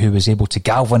somebody who was able to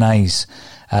galvanise.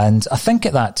 And I think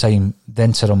at that time, the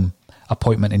interim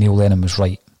appointment of Neil Lennon was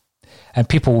right. And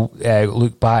people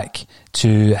look back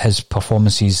to his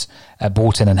performances at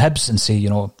Bolton and Hibs and say,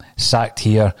 sacked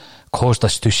here, caused a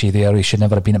stushy there, he should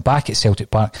never have been back at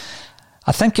Celtic Park.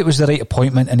 I think it was the right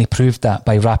appointment, and he proved that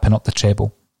by wrapping up the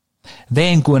treble.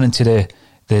 Then going into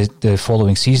the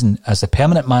following season as the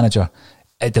permanent manager,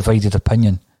 it divided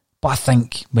opinion. But I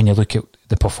think when you look at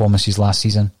the performances last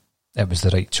season, it was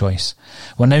the right choice.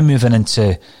 We're now moving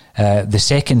into the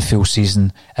second full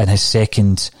season in his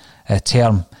second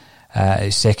term,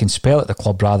 his second spell at the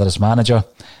club rather as manager.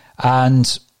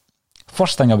 And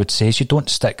first thing I would say is you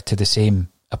don't stick to the same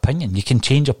opinion. You can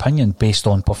change opinion based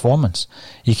on performance.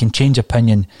 You can change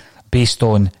opinion based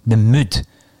on the mood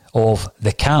of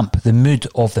the camp, the mood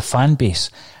of the fan base.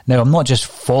 Now, I'm not just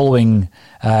following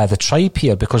the tribe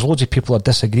here, because loads of people are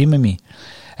disagreeing with me.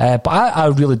 But I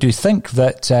really do think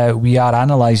that we are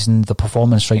analysing the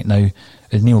performance right now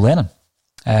of Neil Lennon.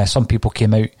 Some people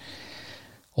came out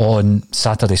on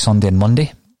Saturday, Sunday and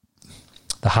Monday.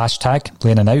 The hashtag,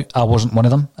 Lennon out. I wasn't one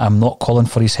of them. I'm not calling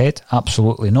for his head.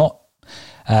 Absolutely not.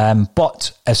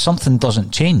 But if something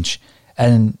doesn't change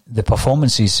in the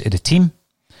performances of the team,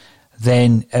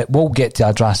 then it will get to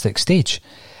a drastic stage.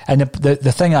 And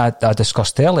the thing I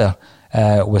discussed earlier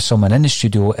with someone in the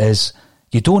studio is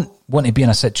you don't want to be in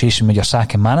a situation where you're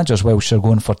sacking managers whilst you're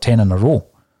going for 10 in a row.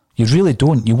 You really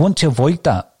don't. You want to avoid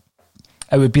that.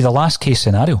 It would be the last case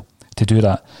scenario to do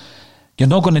that. You're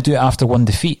not going to do it after one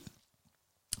defeat.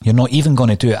 You're not even going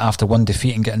to do it after one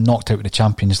defeat and getting knocked out of the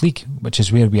Champions League, which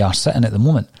is where we are sitting at the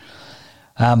moment.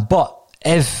 But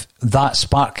if that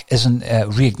spark isn't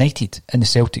reignited in the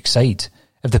Celtic side,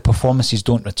 if the performances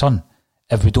don't return,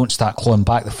 if we don't start clawing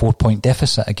back the 4-point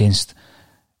deficit against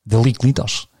the league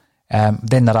leaders,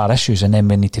 then there are issues, and then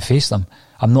we need to face them.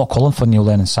 I'm not calling for Neil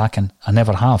Lennon sacking. I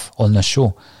never have on this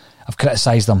show. I've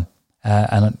criticised them,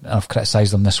 and I've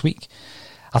criticised them this week.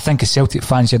 I think as Celtic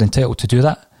fans, you're entitled to do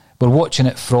that. We're watching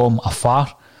it from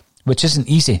afar, which isn't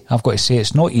easy. I've got to say,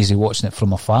 it's not easy watching it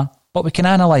from afar, but we can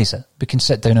analyse it. We can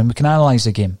sit down and we can analyse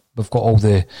the game. We've got all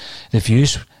the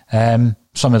views.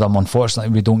 Some of them,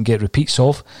 unfortunately, we don't get repeats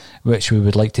of, which we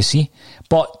would like to see.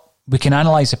 But we can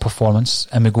analyse the performance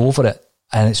and we go over it.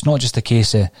 And it's not just a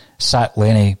case of sack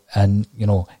Lenny and,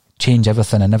 change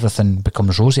everything and everything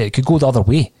becomes rosy. It could go the other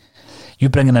way. You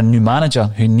bring in a new manager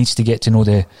who needs to get to know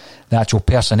the actual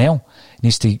personnel,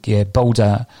 needs to build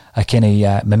a kind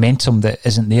of momentum that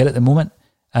isn't there at the moment,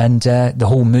 and the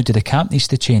whole mood of the camp needs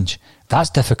to change. That's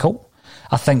difficult.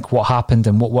 I think what happened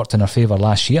and what worked in our favour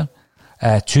last year,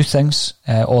 two things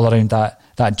all around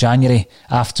that January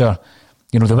after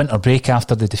the winter break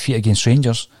after the defeat against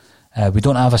Rangers. We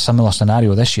don't have a similar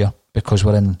scenario this year because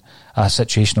we're in a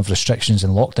situation of restrictions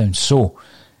and lockdown. So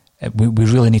we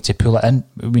really need to pull it in.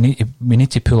 We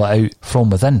need to pull it out from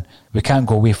within. We can't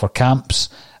go away for camps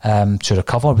to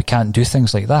recover. We can't do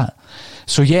things like that.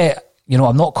 So yeah,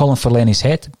 I'm not calling for Lenny's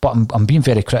head, but I'm being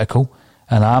very critical,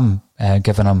 and I'm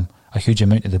giving him a huge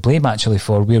amount of the blame actually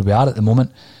for where we are at the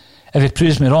moment. If he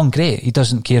proves me wrong, great. He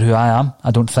doesn't care who I am,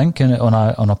 I don't think,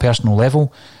 on a personal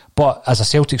level. But as a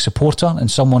Celtic supporter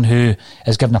and someone who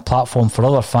is given a platform for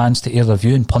other fans to air their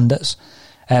view and pundits,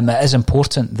 it is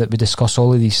important that we discuss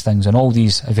all of these things and all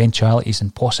these eventualities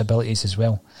and possibilities as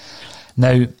well.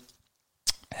 Now,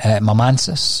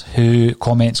 Mamansis, who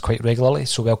comments quite regularly,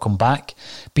 so welcome back.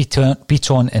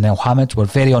 Beaton and El Hamid were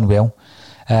very unwell,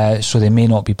 so they may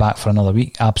not be back for another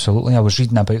week. Absolutely. I was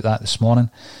reading about that this morning.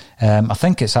 I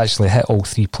think it's actually hit all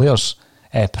three players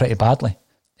pretty badly.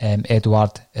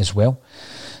 Edouard as well.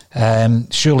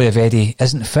 Surely if Eddie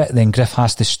isn't fit, then Griff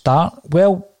has to start.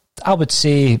 Well, I would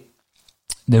say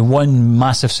the one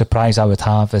massive surprise I would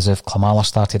have is if Klimala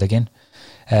started again.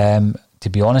 to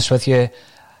be honest with you.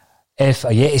 If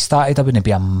Ajeti started, it wouldn't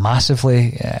be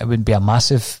a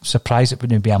massive surprise. It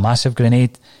wouldn't be a massive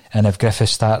grenade. And if Griffith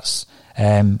starts,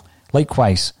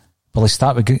 likewise, will he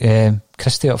start with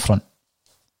Christie up front?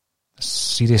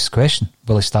 Serious question.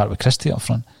 Will he start with Christie up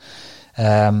front?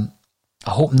 I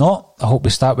hope not. I hope we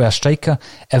start with a striker.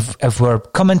 If we're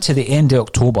coming to the end of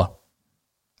October,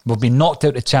 we've been knocked out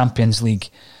of the Champions League.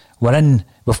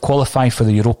 We've qualified for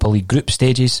the Europa League group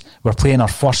stages. We're playing our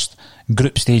first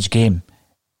group stage game.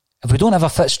 If we don't have a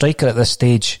fit striker at this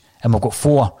stage and we've got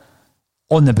 4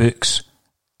 on the books,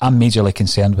 I'm majorly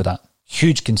concerned with that.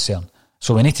 Huge concern.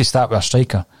 So we need to start with a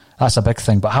striker. That's a big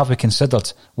thing. But have we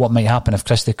considered what might happen if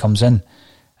Christie comes in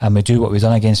and we do what we've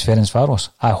done against Ferencvaros?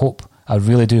 I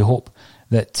really do hope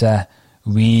that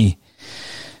we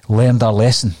learned our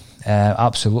lesson.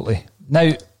 Absolutely.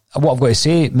 Now, what I've got to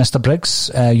say, Mr.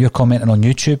 Briggs, you're commenting on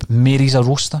YouTube. Mary's a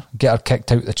roaster. Get her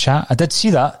kicked out of the chat. I did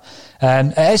see that.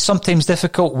 It is sometimes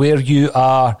difficult where you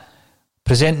are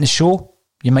presenting the show.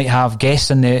 You might have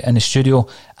guests in the studio,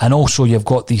 and also you've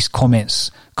got these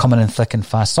comments coming in thick and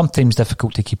fast. Sometimes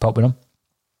difficult to keep up with them.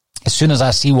 As soon as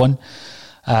I see one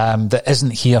that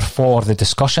isn't here for the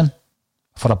discussion,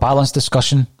 for a balanced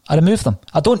discussion, I remove them.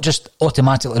 I don't just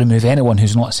automatically remove anyone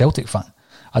who's not a Celtic fan.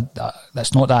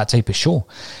 That's not that type of show.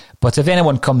 But if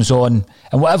anyone comes on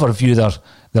and whatever view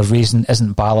they're raising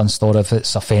isn't balanced, or if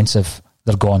it's offensive,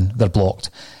 they're gone, they're blocked.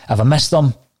 If I miss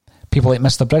them, people like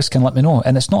Mr. Briggs can let me know.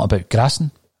 And it's not about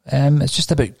grassing. It's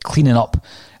just about cleaning up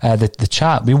the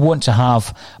chat. We want to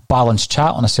have balanced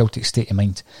chat on a Celtic State of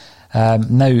Mind.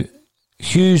 Now,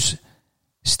 Hughes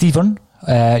Stephen,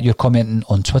 you're commenting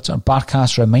on Twitter.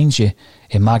 Barkas reminds you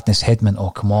of Magnus Hedman. Oh,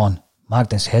 come on.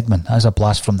 Magnus Hedman, that's a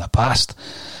blast from the past.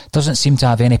 Doesn't seem to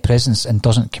have any presence and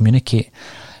doesn't communicate.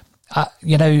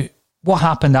 What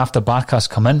happened after Barkas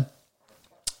come in?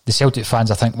 The Celtic fans,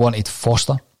 I think, wanted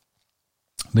Foster.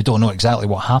 We don't know exactly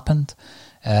what happened.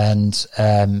 And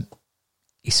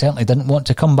he certainly didn't want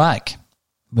to come back.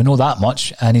 We know that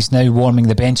much. And he's now warming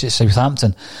the bench at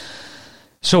Southampton.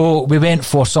 So we went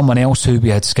for someone else who we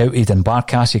had scouted, and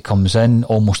Barkas, he comes in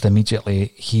almost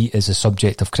immediately. He is a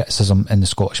subject of criticism in the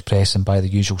Scottish press and by the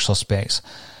usual suspects.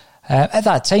 At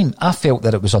that time, I felt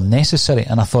that it was unnecessary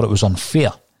and I thought it was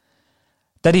unfair.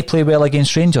 Did he play well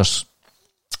against Rangers?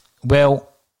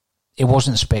 Well, it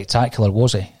wasn't spectacular,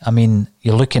 was he? I mean,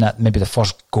 you're looking at maybe the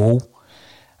first goal,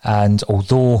 and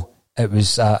although it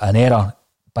was an error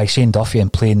by Shane Duffy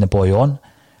in playing the boy on,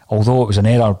 although it was an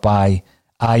error by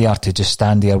Ayer to just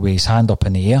stand there with his hand up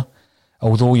in the air,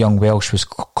 although young Welsh was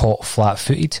caught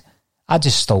flat-footed, I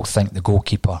just still think the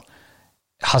goalkeeper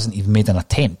hasn't even made an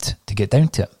attempt to get down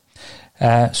to it.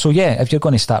 If you're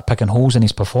going to start picking holes in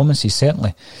his performances,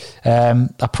 certainly.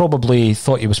 I probably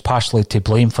thought he was partially to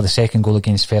blame for the second goal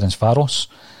against Ferencvaros,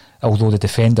 although the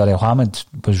defender El Hamid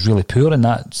was really poor in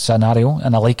that scenario,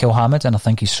 and I like El Hamid and I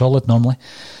think he's solid normally.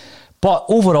 But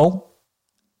overall,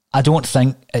 I don't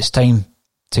think it's time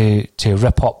to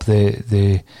rip up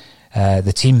the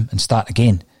team and start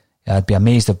again. I'd be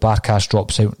amazed if Barkas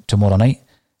drops out tomorrow night,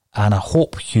 and I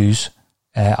hope, Hughes,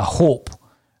 I hope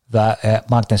that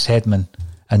Magnus Hedman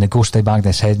and the ghostly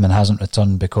Magnus Hedman hasn't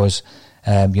returned, because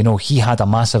he had a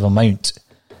massive amount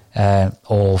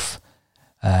of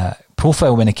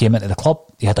profile when he came into the club.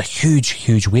 He had a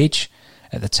huge wage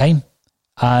at the time,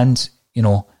 and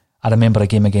I remember a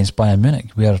game against Bayern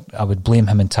Munich where I would blame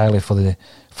him entirely for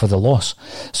the loss.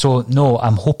 So no,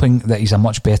 I'm hoping that he's a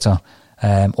much better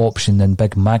option than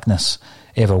Big Magnus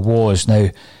ever was. Now,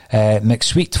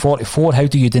 McSweet44, how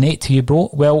do you donate to you, bro?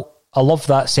 Well, I love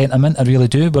that sentiment, I really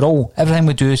do. Everything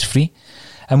we do is free,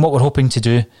 and what we're hoping to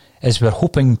do is we're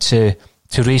hoping to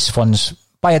raise funds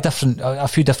by a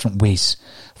few different ways.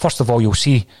 First of all, you'll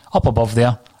see up above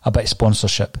there a bit of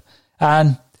sponsorship,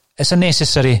 and it's a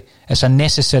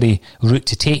necessary route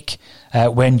to take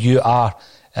when you are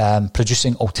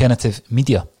producing alternative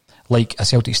media like a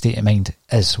Celtic State of Mind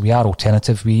is. We are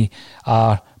alternative. We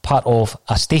are part of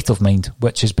a state of mind,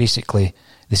 which is basically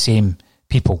the same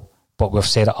people, but we've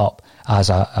set it up as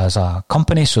a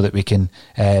company so that we can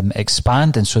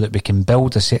expand, and so that we can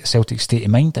build a Celtic State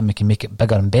of Mind, and we can make it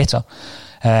bigger and better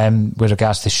with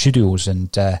regards to studios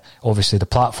and obviously the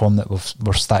platform that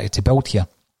we're started to build here.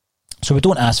 So we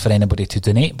don't ask for anybody to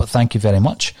donate, but thank you very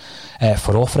much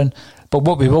for offering. But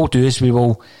what we will do is we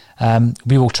will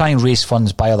try and raise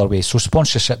funds by other ways. So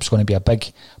sponsorship is going to be a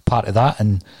big part of that,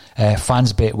 and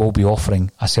FansBet will be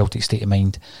offering a Celtic State of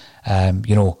Mind,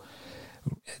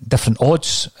 different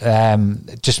odds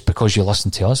just because you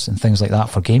listen to us and things like that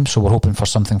for games. So we're hoping for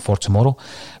something for tomorrow.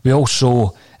 We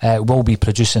also will be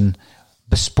producing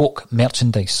bespoke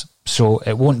merchandise, so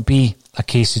it won't be a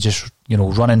case of just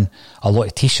running a lot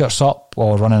of t-shirts up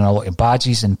or running a lot of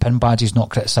badges and pin badges, not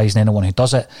criticising anyone who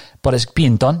does it, but it's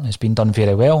being done. It's been done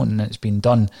very well, and it's been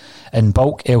done in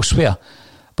bulk elsewhere.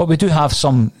 But we do have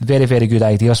some very, very good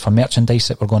ideas for merchandise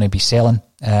that we're going to be selling,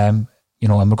 and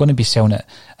we're going to be selling it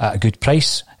at a good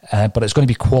price, but it's going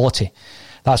to be quality.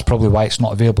 That's probably why it's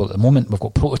not available at the moment. We've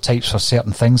got prototypes for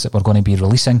certain things that we're going to be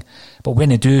releasing, but when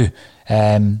they do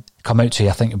come out to you,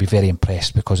 I think you'll be very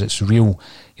impressed, because it's real.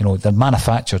 They're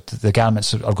manufactured. The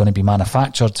garments are going to be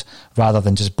manufactured rather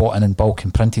than just bought in bulk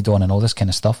and printed on and all this kind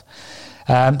of stuff.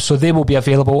 So they will be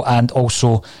available, and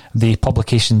also the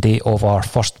publication date of our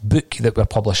first book that we're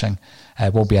publishing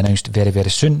will be announced very, very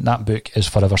soon. That book is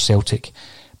Forever Celtic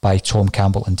by Tom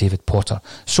Campbell and David Potter.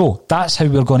 So that's how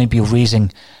we're going to be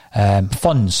raising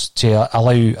funds to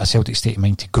allow a Celtic State of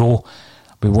Mind to grow.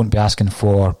 We won't be asking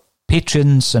for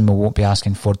patrons, and we won't be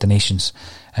asking for donations.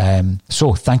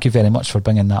 So thank you very much for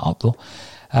bringing that up, though.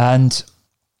 And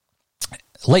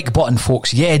like button,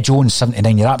 folks. Yeah,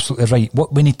 Jones79, you're absolutely right.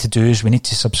 What we need to do is we need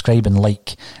to subscribe and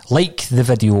like the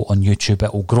video on YouTube.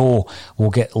 It will grow.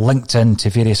 We'll get linked in to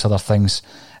various other things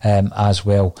as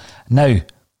well. Now,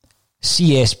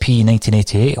 CSP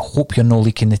 1988, hope you're not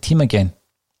leaking the team again.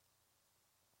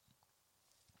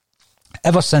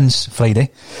 Ever since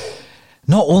Friday,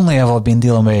 not only have I been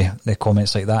dealing with the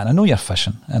comments like that, and I know you're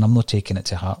fishing, and I'm not taking it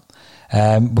to heart,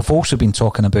 we've also been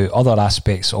talking about other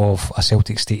aspects of a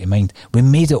Celtic State of Mind. We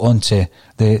made it onto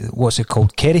what's it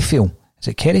called, Kerryfield? Is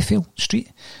it Kerryfield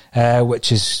Street?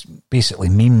 Which is basically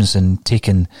memes and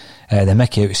taking the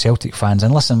mickey out of Celtic fans.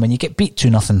 And listen, when you get beat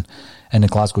 2-0 in the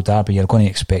Glasgow Derby, you're going to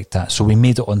expect that. So we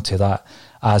made it onto that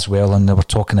as well, and they were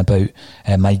talking about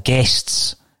my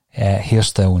guests'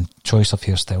 hairstyle and choice of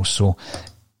hairstyles. So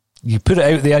you put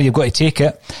it out there, you've got to take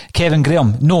it. Kevin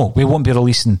Graham, no, we won't be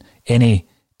releasing any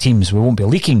teams. We won't be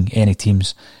leaking any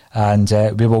teams, and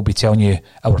we will be telling you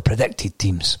our predicted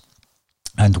teams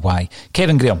and why.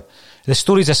 Kevin Graham, the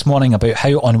stories this morning about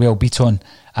how unwell Beaton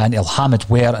and Ilhamid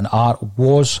were and are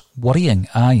was worrying.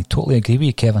 I totally agree with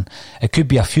you, Kevin. It could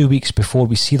be a few weeks before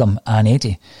we see them and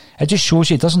Eddie. It just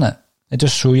shows you, doesn't it? It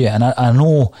just shows you. And I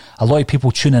know a lot of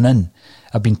people tuning in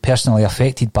have been personally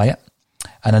affected by it.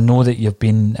 And I know that you've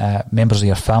been, members of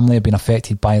your family have been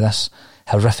affected by this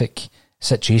horrific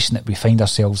situation that we find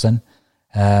ourselves in.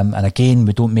 And again,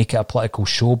 we don't make it a political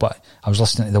show, but I was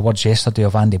listening to the words yesterday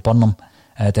of Andy Burnham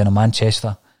down in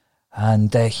Manchester,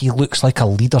 and he looks like a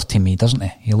leader to me, doesn't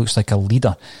he? He looks like a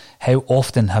leader. How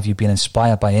often have you been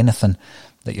inspired by anything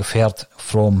that you've heard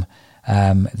from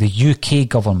the UK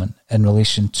government in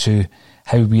relation to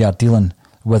how we are dealing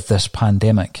with this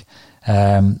pandemic?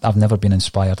 I've never been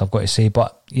inspired, I've got to say,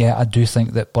 but yeah, I do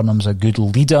think that Burnham's a good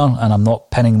leader, and I'm not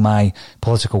pinning my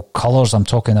political colours. I'm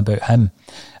talking about him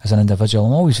as an individual.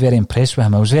 I'm always very impressed with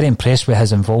him. I was very impressed with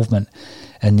his involvement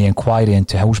in the inquiry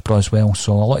into Hillsborough as well,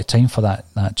 so a lot of time for that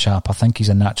chap. I think he's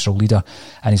a natural leader,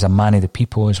 and he's a man of the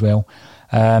people as well.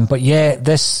 But yeah,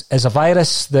 this is a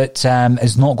virus that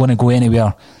is not going to go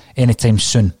anywhere anytime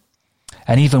soon.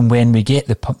 And even when we get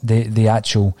the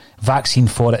actual vaccine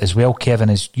for it as well, Kevin,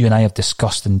 as you and I have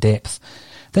discussed in depth,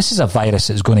 this is a virus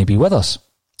that's going to be with us.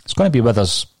 It's going to be with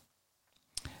us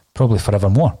probably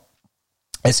forevermore.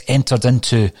 It's entered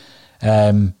into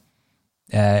our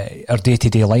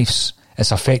day-to-day lives.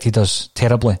 It's affected us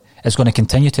terribly. It's going to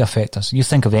continue to affect us. You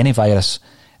think of any virus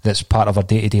that's part of our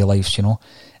day-to-day lives, you know,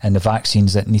 and the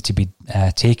vaccines that need to be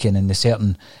taken, and the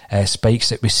certain spikes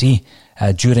that we see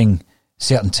during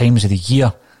certain times of the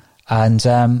year, and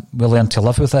we learn to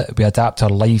live with it. We adapt our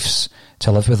lives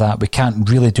to live with that. We can't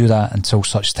really do that until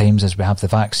such times as we have the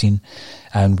vaccine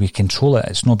and we control it.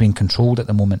 It's not being controlled at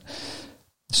the moment.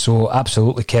 So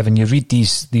absolutely, Kevin, you read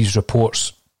these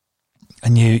reports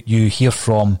and you hear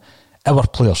from our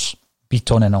players,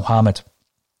 Beaton and Ilhamid,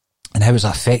 and how it's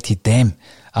affected them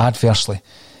adversely.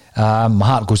 My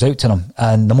heart goes out to them,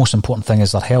 and the most important thing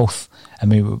is their health. I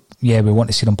mean, yeah, we want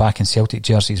to see them back in Celtic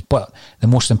jerseys, but the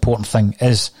most important thing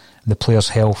is the players'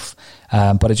 health.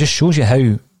 But it just shows you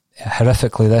how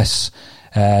horrifically this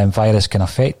virus can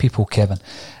affect people, Kevin.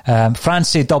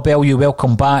 Francie W,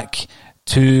 welcome back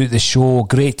to the show.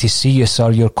 Great to see you,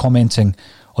 sir. You're commenting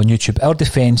on YouTube. Our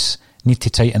defence need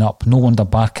to tighten up. No wonder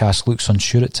Barkas looks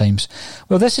unsure at times.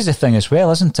 Well, this is the thing as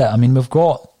well, isn't it? I mean, we've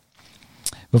got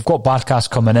Barkas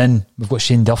coming in. We've got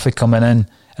Shane Duffy coming in.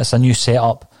 It's a new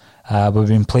setup. We've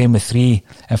been playing with 3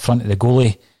 in front of the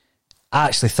goalie. I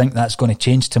actually think that's going to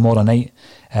change tomorrow night.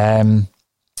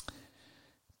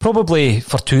 Probably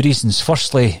for two reasons.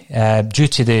 Firstly, due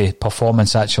to the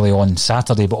performance actually on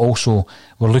Saturday, but also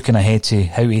we're looking ahead to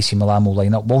how AC Milan will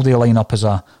line up. Will they line up as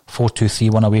a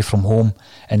 4-2-3-1 away from home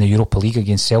in the Europa League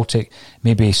against Celtic?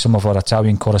 Maybe some of our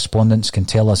Italian correspondents can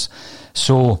tell us.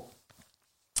 So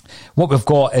what we've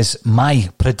got is my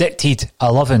predicted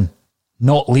 11,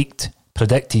 not leaked,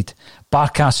 predicted.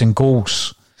 Barkas and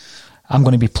goals. I'm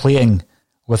going to be playing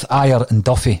with Ayer and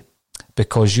Duffy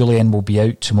because Julian will be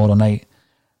out tomorrow night.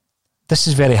 This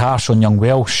is very harsh on young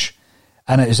Welsh,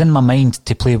 and it is in my mind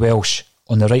to play Welsh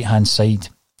on the right-hand side,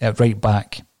 at right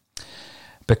back,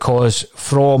 because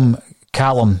from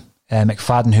Callum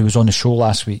McFadden, who was on the show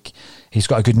last week, he's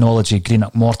got a good knowledge of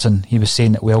Greenock Morton. He was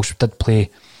saying that Welsh did play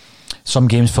some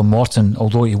games for Morton,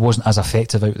 although he wasn't as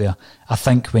effective out there. I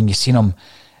think when you seen him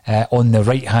on the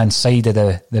right-hand side of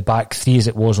the back three as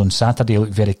it was on Saturday, he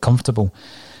looked very comfortable.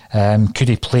 Could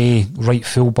he play right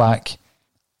full-back?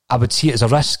 I would see it as a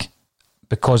risk,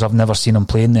 because I've never seen him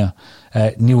playing there.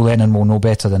 Neil Lennon will know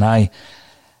better than I.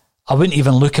 I wouldn't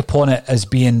even look upon it as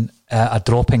being a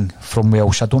dropping from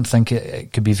Welsh. I don't think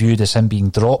it could be viewed as him being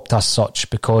dropped as such,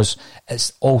 because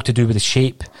it's all to do with the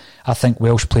shape. I think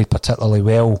Welsh played particularly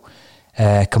well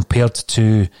compared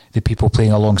to the people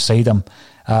playing alongside him.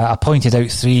 I pointed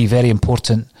out 3 very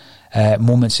important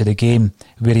moments of the game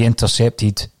where he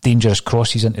intercepted dangerous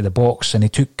crosses into the box, and he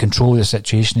took control of the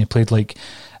situation. He played like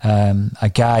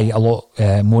a guy a lot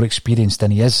more experienced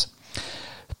than he is.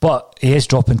 But he is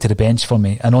dropping to the bench for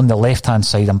me. And on the left-hand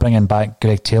side, I'm bringing back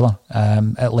Greg Taylor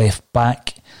at left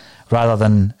back rather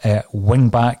than wing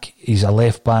back. He's a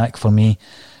left back for me.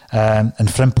 And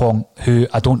Frimpong, who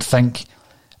I don't think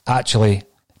actually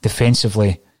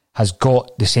defensively has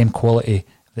got the same quality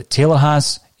that Taylor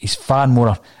has. He's far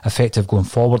more effective going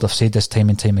forward. I've said this time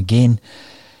and time again.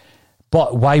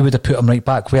 But why would I put him right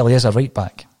back? Well, he is a right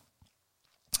back.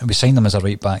 We signed him as a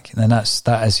right back, and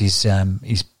that is his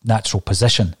natural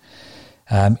position.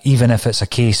 Even if it's a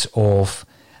case of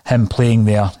him playing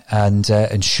there and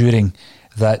ensuring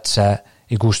that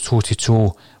he goes toe to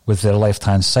toe with their left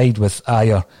hand side, with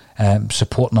Ayer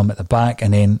supporting him at the back,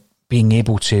 and then being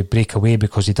able to break away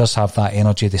because he does have that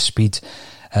energy, the speed,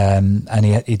 and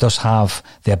he does have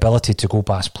the ability to go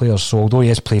past players. So although he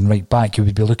is playing right back, you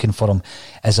would be looking for him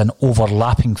as an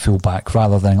overlapping full back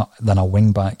rather than a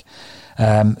wing back.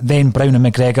 Then Brown and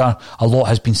McGregor, a lot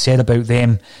has been said about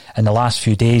them in the last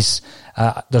few days.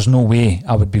 There's no way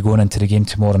I would be going into the game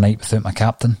tomorrow night without my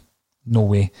captain. No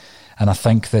way. And I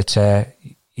think that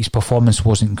his performance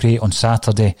wasn't great on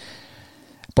Saturday.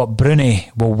 But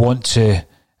Bruni will want to,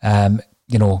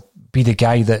 be the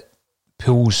guy that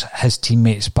pulls his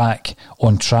teammates back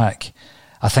on track.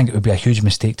 I think it would be a huge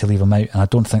mistake to leave him out, and I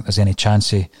don't think there's any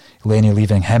chance of Lenny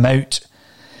leaving him out.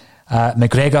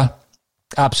 McGregor,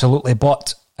 absolutely,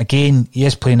 but again, he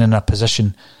is playing in a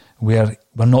position where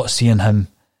we're not seeing him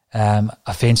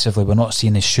offensively. We're not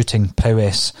seeing his shooting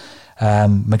prowess.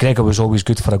 McGregor was always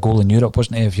good for a goal in Europe,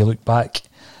 wasn't he, if you look back?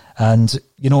 And,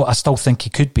 I still think he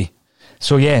could be.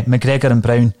 So yeah, McGregor and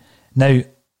Brown. Now,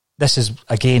 this is,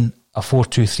 again, a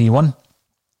 4-2-3-1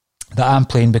 that I'm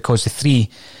playing because the 3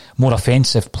 more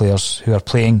offensive players who are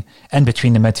playing in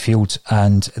between the midfield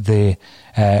and the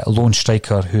lone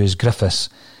striker, who is Griffiths,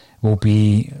 will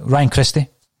be Ryan Christie,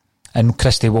 and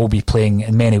Christie will be playing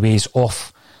in many ways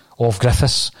off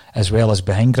Griffiths as well as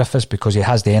behind Griffiths because he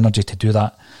has the energy to do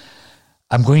that.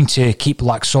 I'm going to keep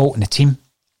Laxalt in the team,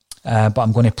 but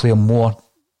I'm going to play him more,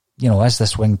 as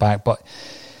this wing back. But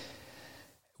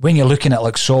when you're looking at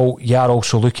Laxalt, you are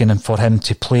also looking for him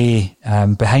to play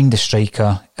behind the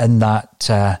striker in that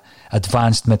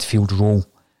advanced midfield role.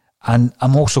 And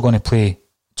I'm also going to play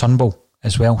Turnbull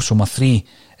as well. So my 3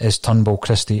 is Turnbull,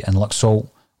 Christie and Laxalt,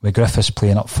 with Griffiths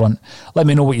playing up front. Let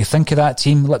me know what you think of that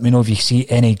team. Let me know if you see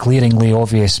any glaringly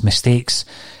obvious mistakes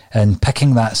in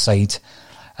picking that side.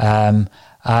 And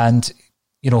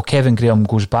Kevin Graham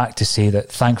goes back to say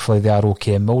that thankfully they are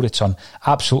okay and will return.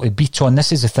 Absolutely. Beaton,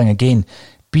 this is the thing again,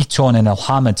 Beaton and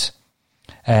Al-Hamid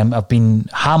have been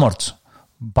hammered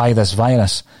by this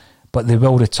virus, but they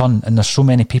will return, and there's so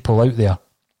many people out there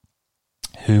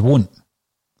who won't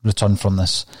return from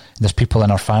this. There's people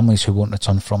in our families who won't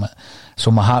return from it. So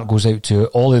my heart goes out to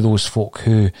all of those folk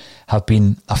who have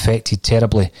been affected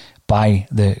terribly by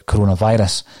the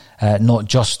coronavirus, not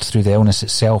just through the illness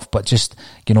itself, but just,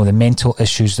 the mental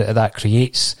issues that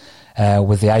creates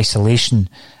with the isolation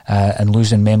and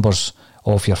losing members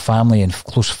of your family and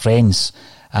close friends,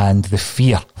 and the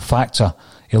fear factor.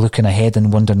 You're looking ahead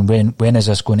and wondering when is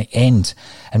this going to end?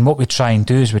 And what we try and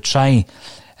do is we try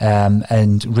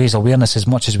and raise awareness as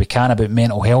much as we can about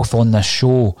mental health on this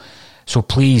show. So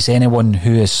please, anyone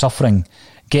who is suffering,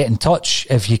 get in touch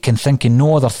if you can think of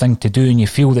no other thing to do and you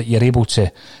feel that you're able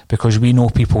to, because we know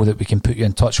people that we can put you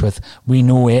in touch with. We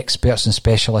know experts and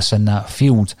specialists in that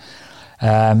field.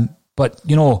 But,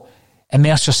 you know,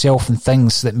 immerse yourself in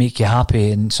things that make you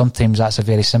happy, and sometimes that's a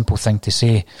very simple thing to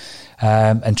say.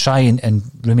 And try and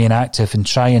remain active, and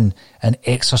try and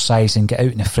exercise and get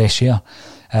out in the fresh air.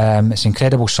 It's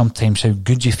incredible sometimes how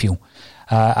good you feel.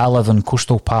 I live on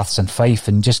coastal paths in Fife,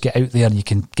 and just get out there and you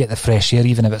can get the fresh air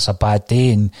even if it's a bad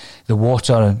day, and the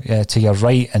water to your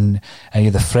right, and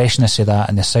the freshness of that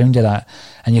and the sound of that,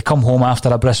 and you come home after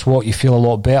a brisk walk, you feel a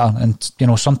lot better. And you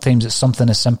know, sometimes it's something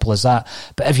as simple as that,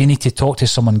 but if you need to talk to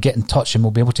someone, get in touch and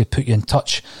we'll be able to put you in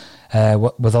touch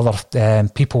with other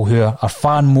people who are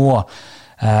far more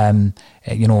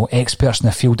experts in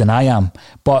the field than I am.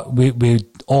 But we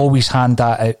always hand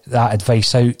that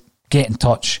advice out. Get in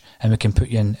touch and we can put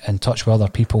you in touch with other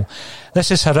people. This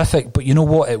is horrific, but you know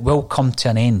what? It will come to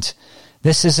an end.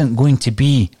 This isn't going to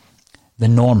be the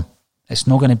norm. It's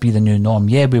not going to be the new norm.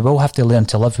 Yeah, we will have to learn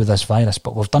to live with this virus,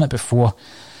 but we've done it before.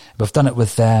 We've done it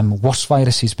with worse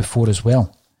viruses before as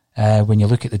well. When you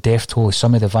look at the death toll of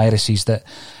some of the viruses that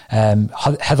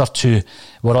hitherto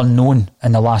were unknown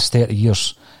in the last 30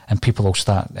 years, and people will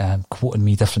start quoting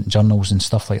me different journals and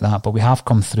stuff like that. But we have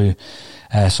come through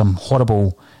some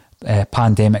horrible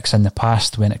pandemics in the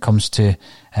past when it comes to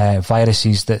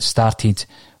viruses that started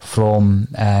from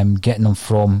getting them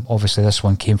from, obviously this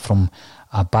one came from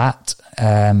a bat,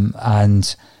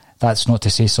 and that's not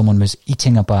to say someone was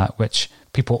eating a bat, which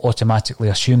people automatically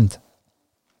assumed.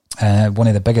 One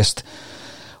of the biggest,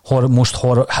 most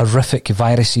horrific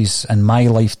viruses in my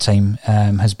lifetime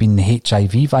has been the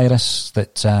HIV virus,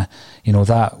 that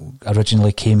that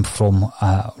originally came from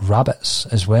rabbits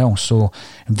as well. So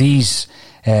these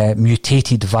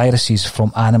mutated viruses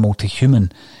from animal to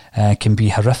human can be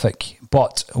horrific,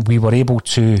 but we were able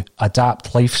to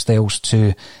adapt lifestyles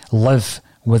to live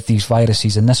with these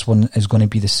viruses, and this one is going to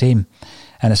be the same.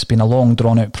 And it's been a long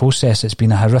drawn out process. It's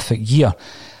been a horrific year.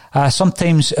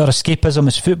 Sometimes our escapism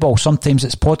is football, sometimes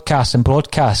it's podcasts and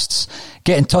broadcasts.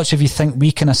 Get in touch if you think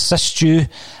we can assist you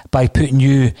by putting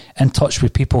you in touch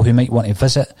with people who might want to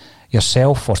visit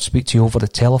yourself or speak to you over the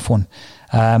telephone.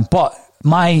 But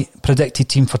my predicted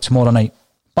team for tomorrow night: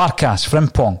 Barkas,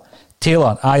 Frimpong,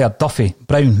 Taylor, Ayer, Duffy,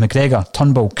 Brown, McGregor,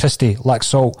 Turnbull, Christie,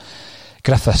 Laxalt,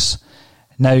 Griffiths.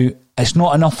 Now, it's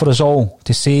not enough for us all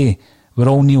to say we're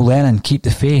all Neil Lennon, keep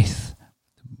the faith.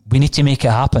 We need to make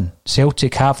it happen.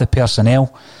 Celtic have the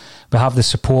personnel, we have the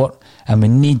support, and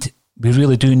we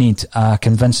really do need a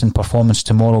convincing performance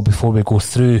tomorrow before we go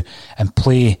through and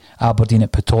play Aberdeen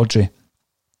at Pittodrie.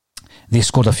 They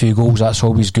scored a few goals, that's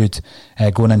always good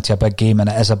going into a big game, and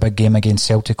it is a big game against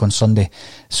Celtic on Sunday.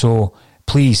 So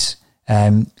please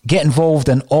get involved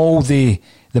in all the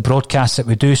broadcasts that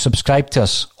we do. Subscribe to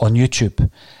us on YouTube,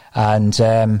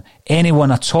 and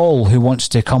anyone at all who wants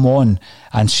to come on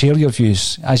and share your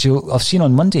views. As you'll have seen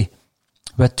on Monday,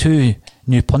 we had 2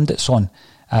 new pundits on,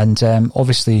 and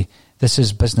obviously this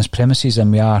is business premises,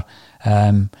 and we are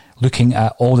looking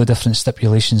at all the different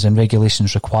stipulations and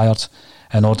regulations required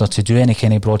in order to do any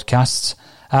kind of broadcasts.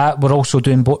 We're also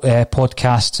doing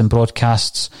podcasts and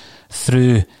broadcasts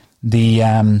through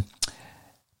the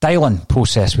dial-in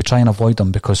process. We try and avoid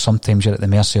them because sometimes you're at the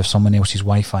mercy of someone else's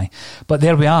Wi-Fi. But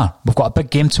there we are. We've got a big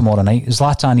game tomorrow night.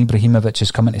 Zlatan Ibrahimovic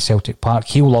is coming to Celtic Park.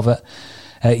 He'll love it.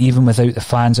 Even without the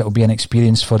fans, it will be an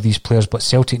experience for these players. But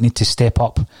Celtic need to step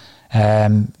up.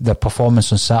 Their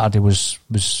performance on Saturday was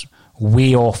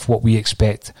way off what we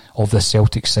expect of the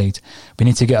Celtic side. We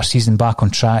need to get our season back on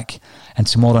track, and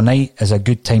tomorrow night is a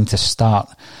good time to start.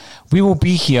 We will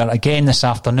be here again this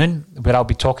afternoon, where I'll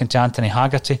be talking to Anthony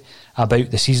Haggerty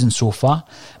about the season so far,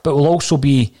 but we'll also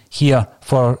be here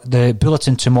for the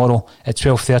Bulletin tomorrow at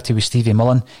 12:30 with Stevie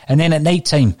Millen, and then at night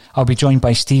time I'll be joined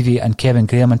by Stevie and Kevin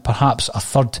Graham, and perhaps a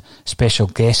third special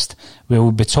guest. We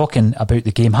will be talking about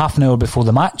the game half an hour before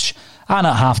the match, and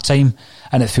at half time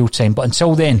and at full time. But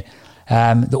until then,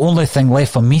 the only thing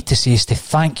left for me to say is to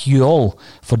thank you all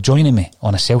for joining me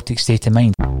on A Celtic State of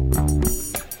Mind.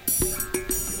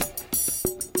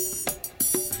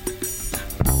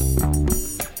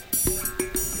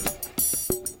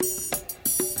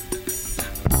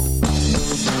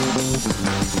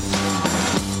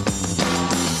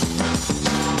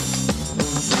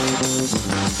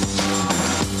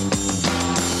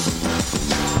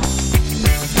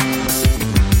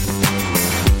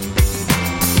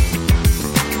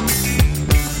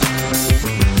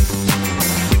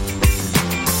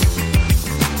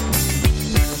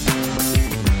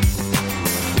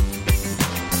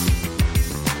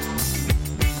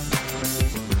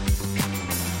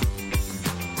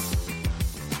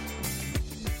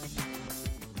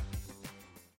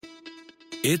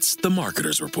 It's The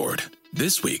Marketer's Report.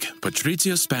 This week,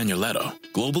 Patrizia Spagnoletto,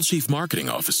 Global Chief Marketing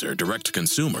Officer,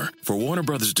 Direct-to-Consumer for Warner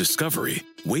Bros. Discovery,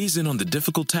 weighs in on the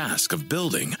difficult task of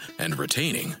building and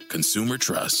retaining consumer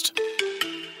trust.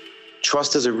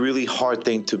 Trust is a really hard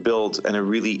thing to build and a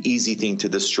really easy thing to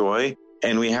destroy,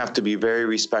 and we have to be very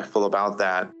respectful about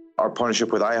that. Our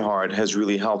partnership with iHeart has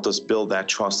really helped us build that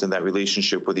trust and that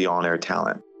relationship with the on-air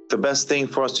talent. The best thing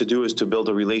for us to do is to build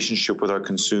a relationship with our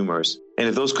consumers. And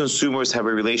if those consumers have a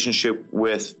relationship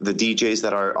with the DJs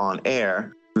that are on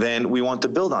air, then we want to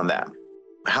build on that.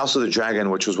 House of the Dragon,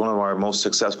 which was one of our most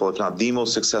successful, if not the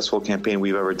most successful campaign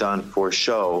we've ever done for a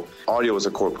show, audio was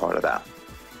a core part of that.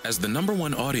 As the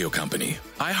 #1 audio company,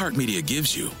 iHeartMedia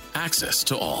gives you access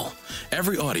to all.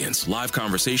 Every audience, live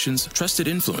conversations, trusted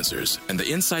influencers, and the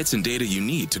insights and data you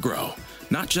need to grow.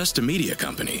 Not just a media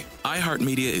company,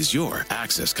 iHeartMedia is your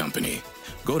access company.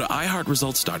 Go to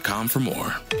iHeartResults.com for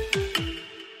more.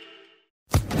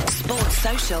 Sports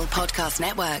Social Podcast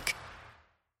Network.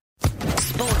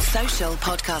 Sports Social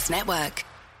Podcast Network.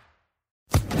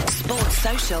 Sports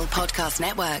Social Podcast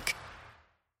Network.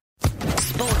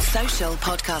 Sports Social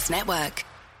Podcast Network.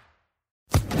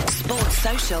 Sports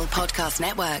Social Podcast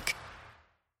Network.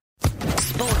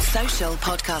 Sports Social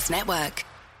Podcast Network.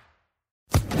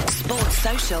 Sports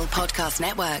Social Podcast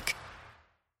Network.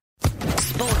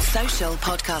 Sports Social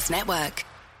Podcast Network.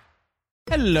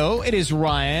 Hello, it is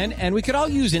Ryan, and we could all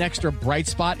use an extra bright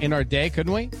spot in our day,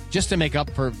 couldn't we? Just to make up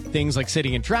for things like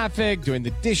sitting in traffic, doing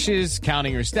the dishes,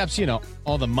 counting your steps, you know,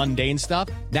 all the mundane stuff.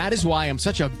 That is why I'm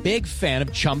such a big fan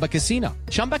of Chumba Casino.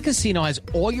 Chumba Casino has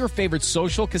all your favorite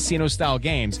social casino-style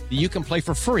games that you can play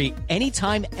for free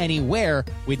anytime, anywhere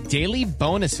with daily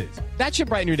bonuses. That should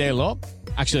brighten your day a little.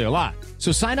 Actually, a lot.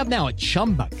 So sign up now at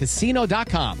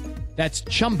ChumbaCasino.com. That's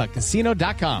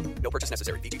ChumbaCasino.com. No purchase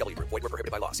necessary. VGW Group. Void where prohibited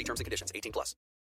by law. See terms and conditions. 18+.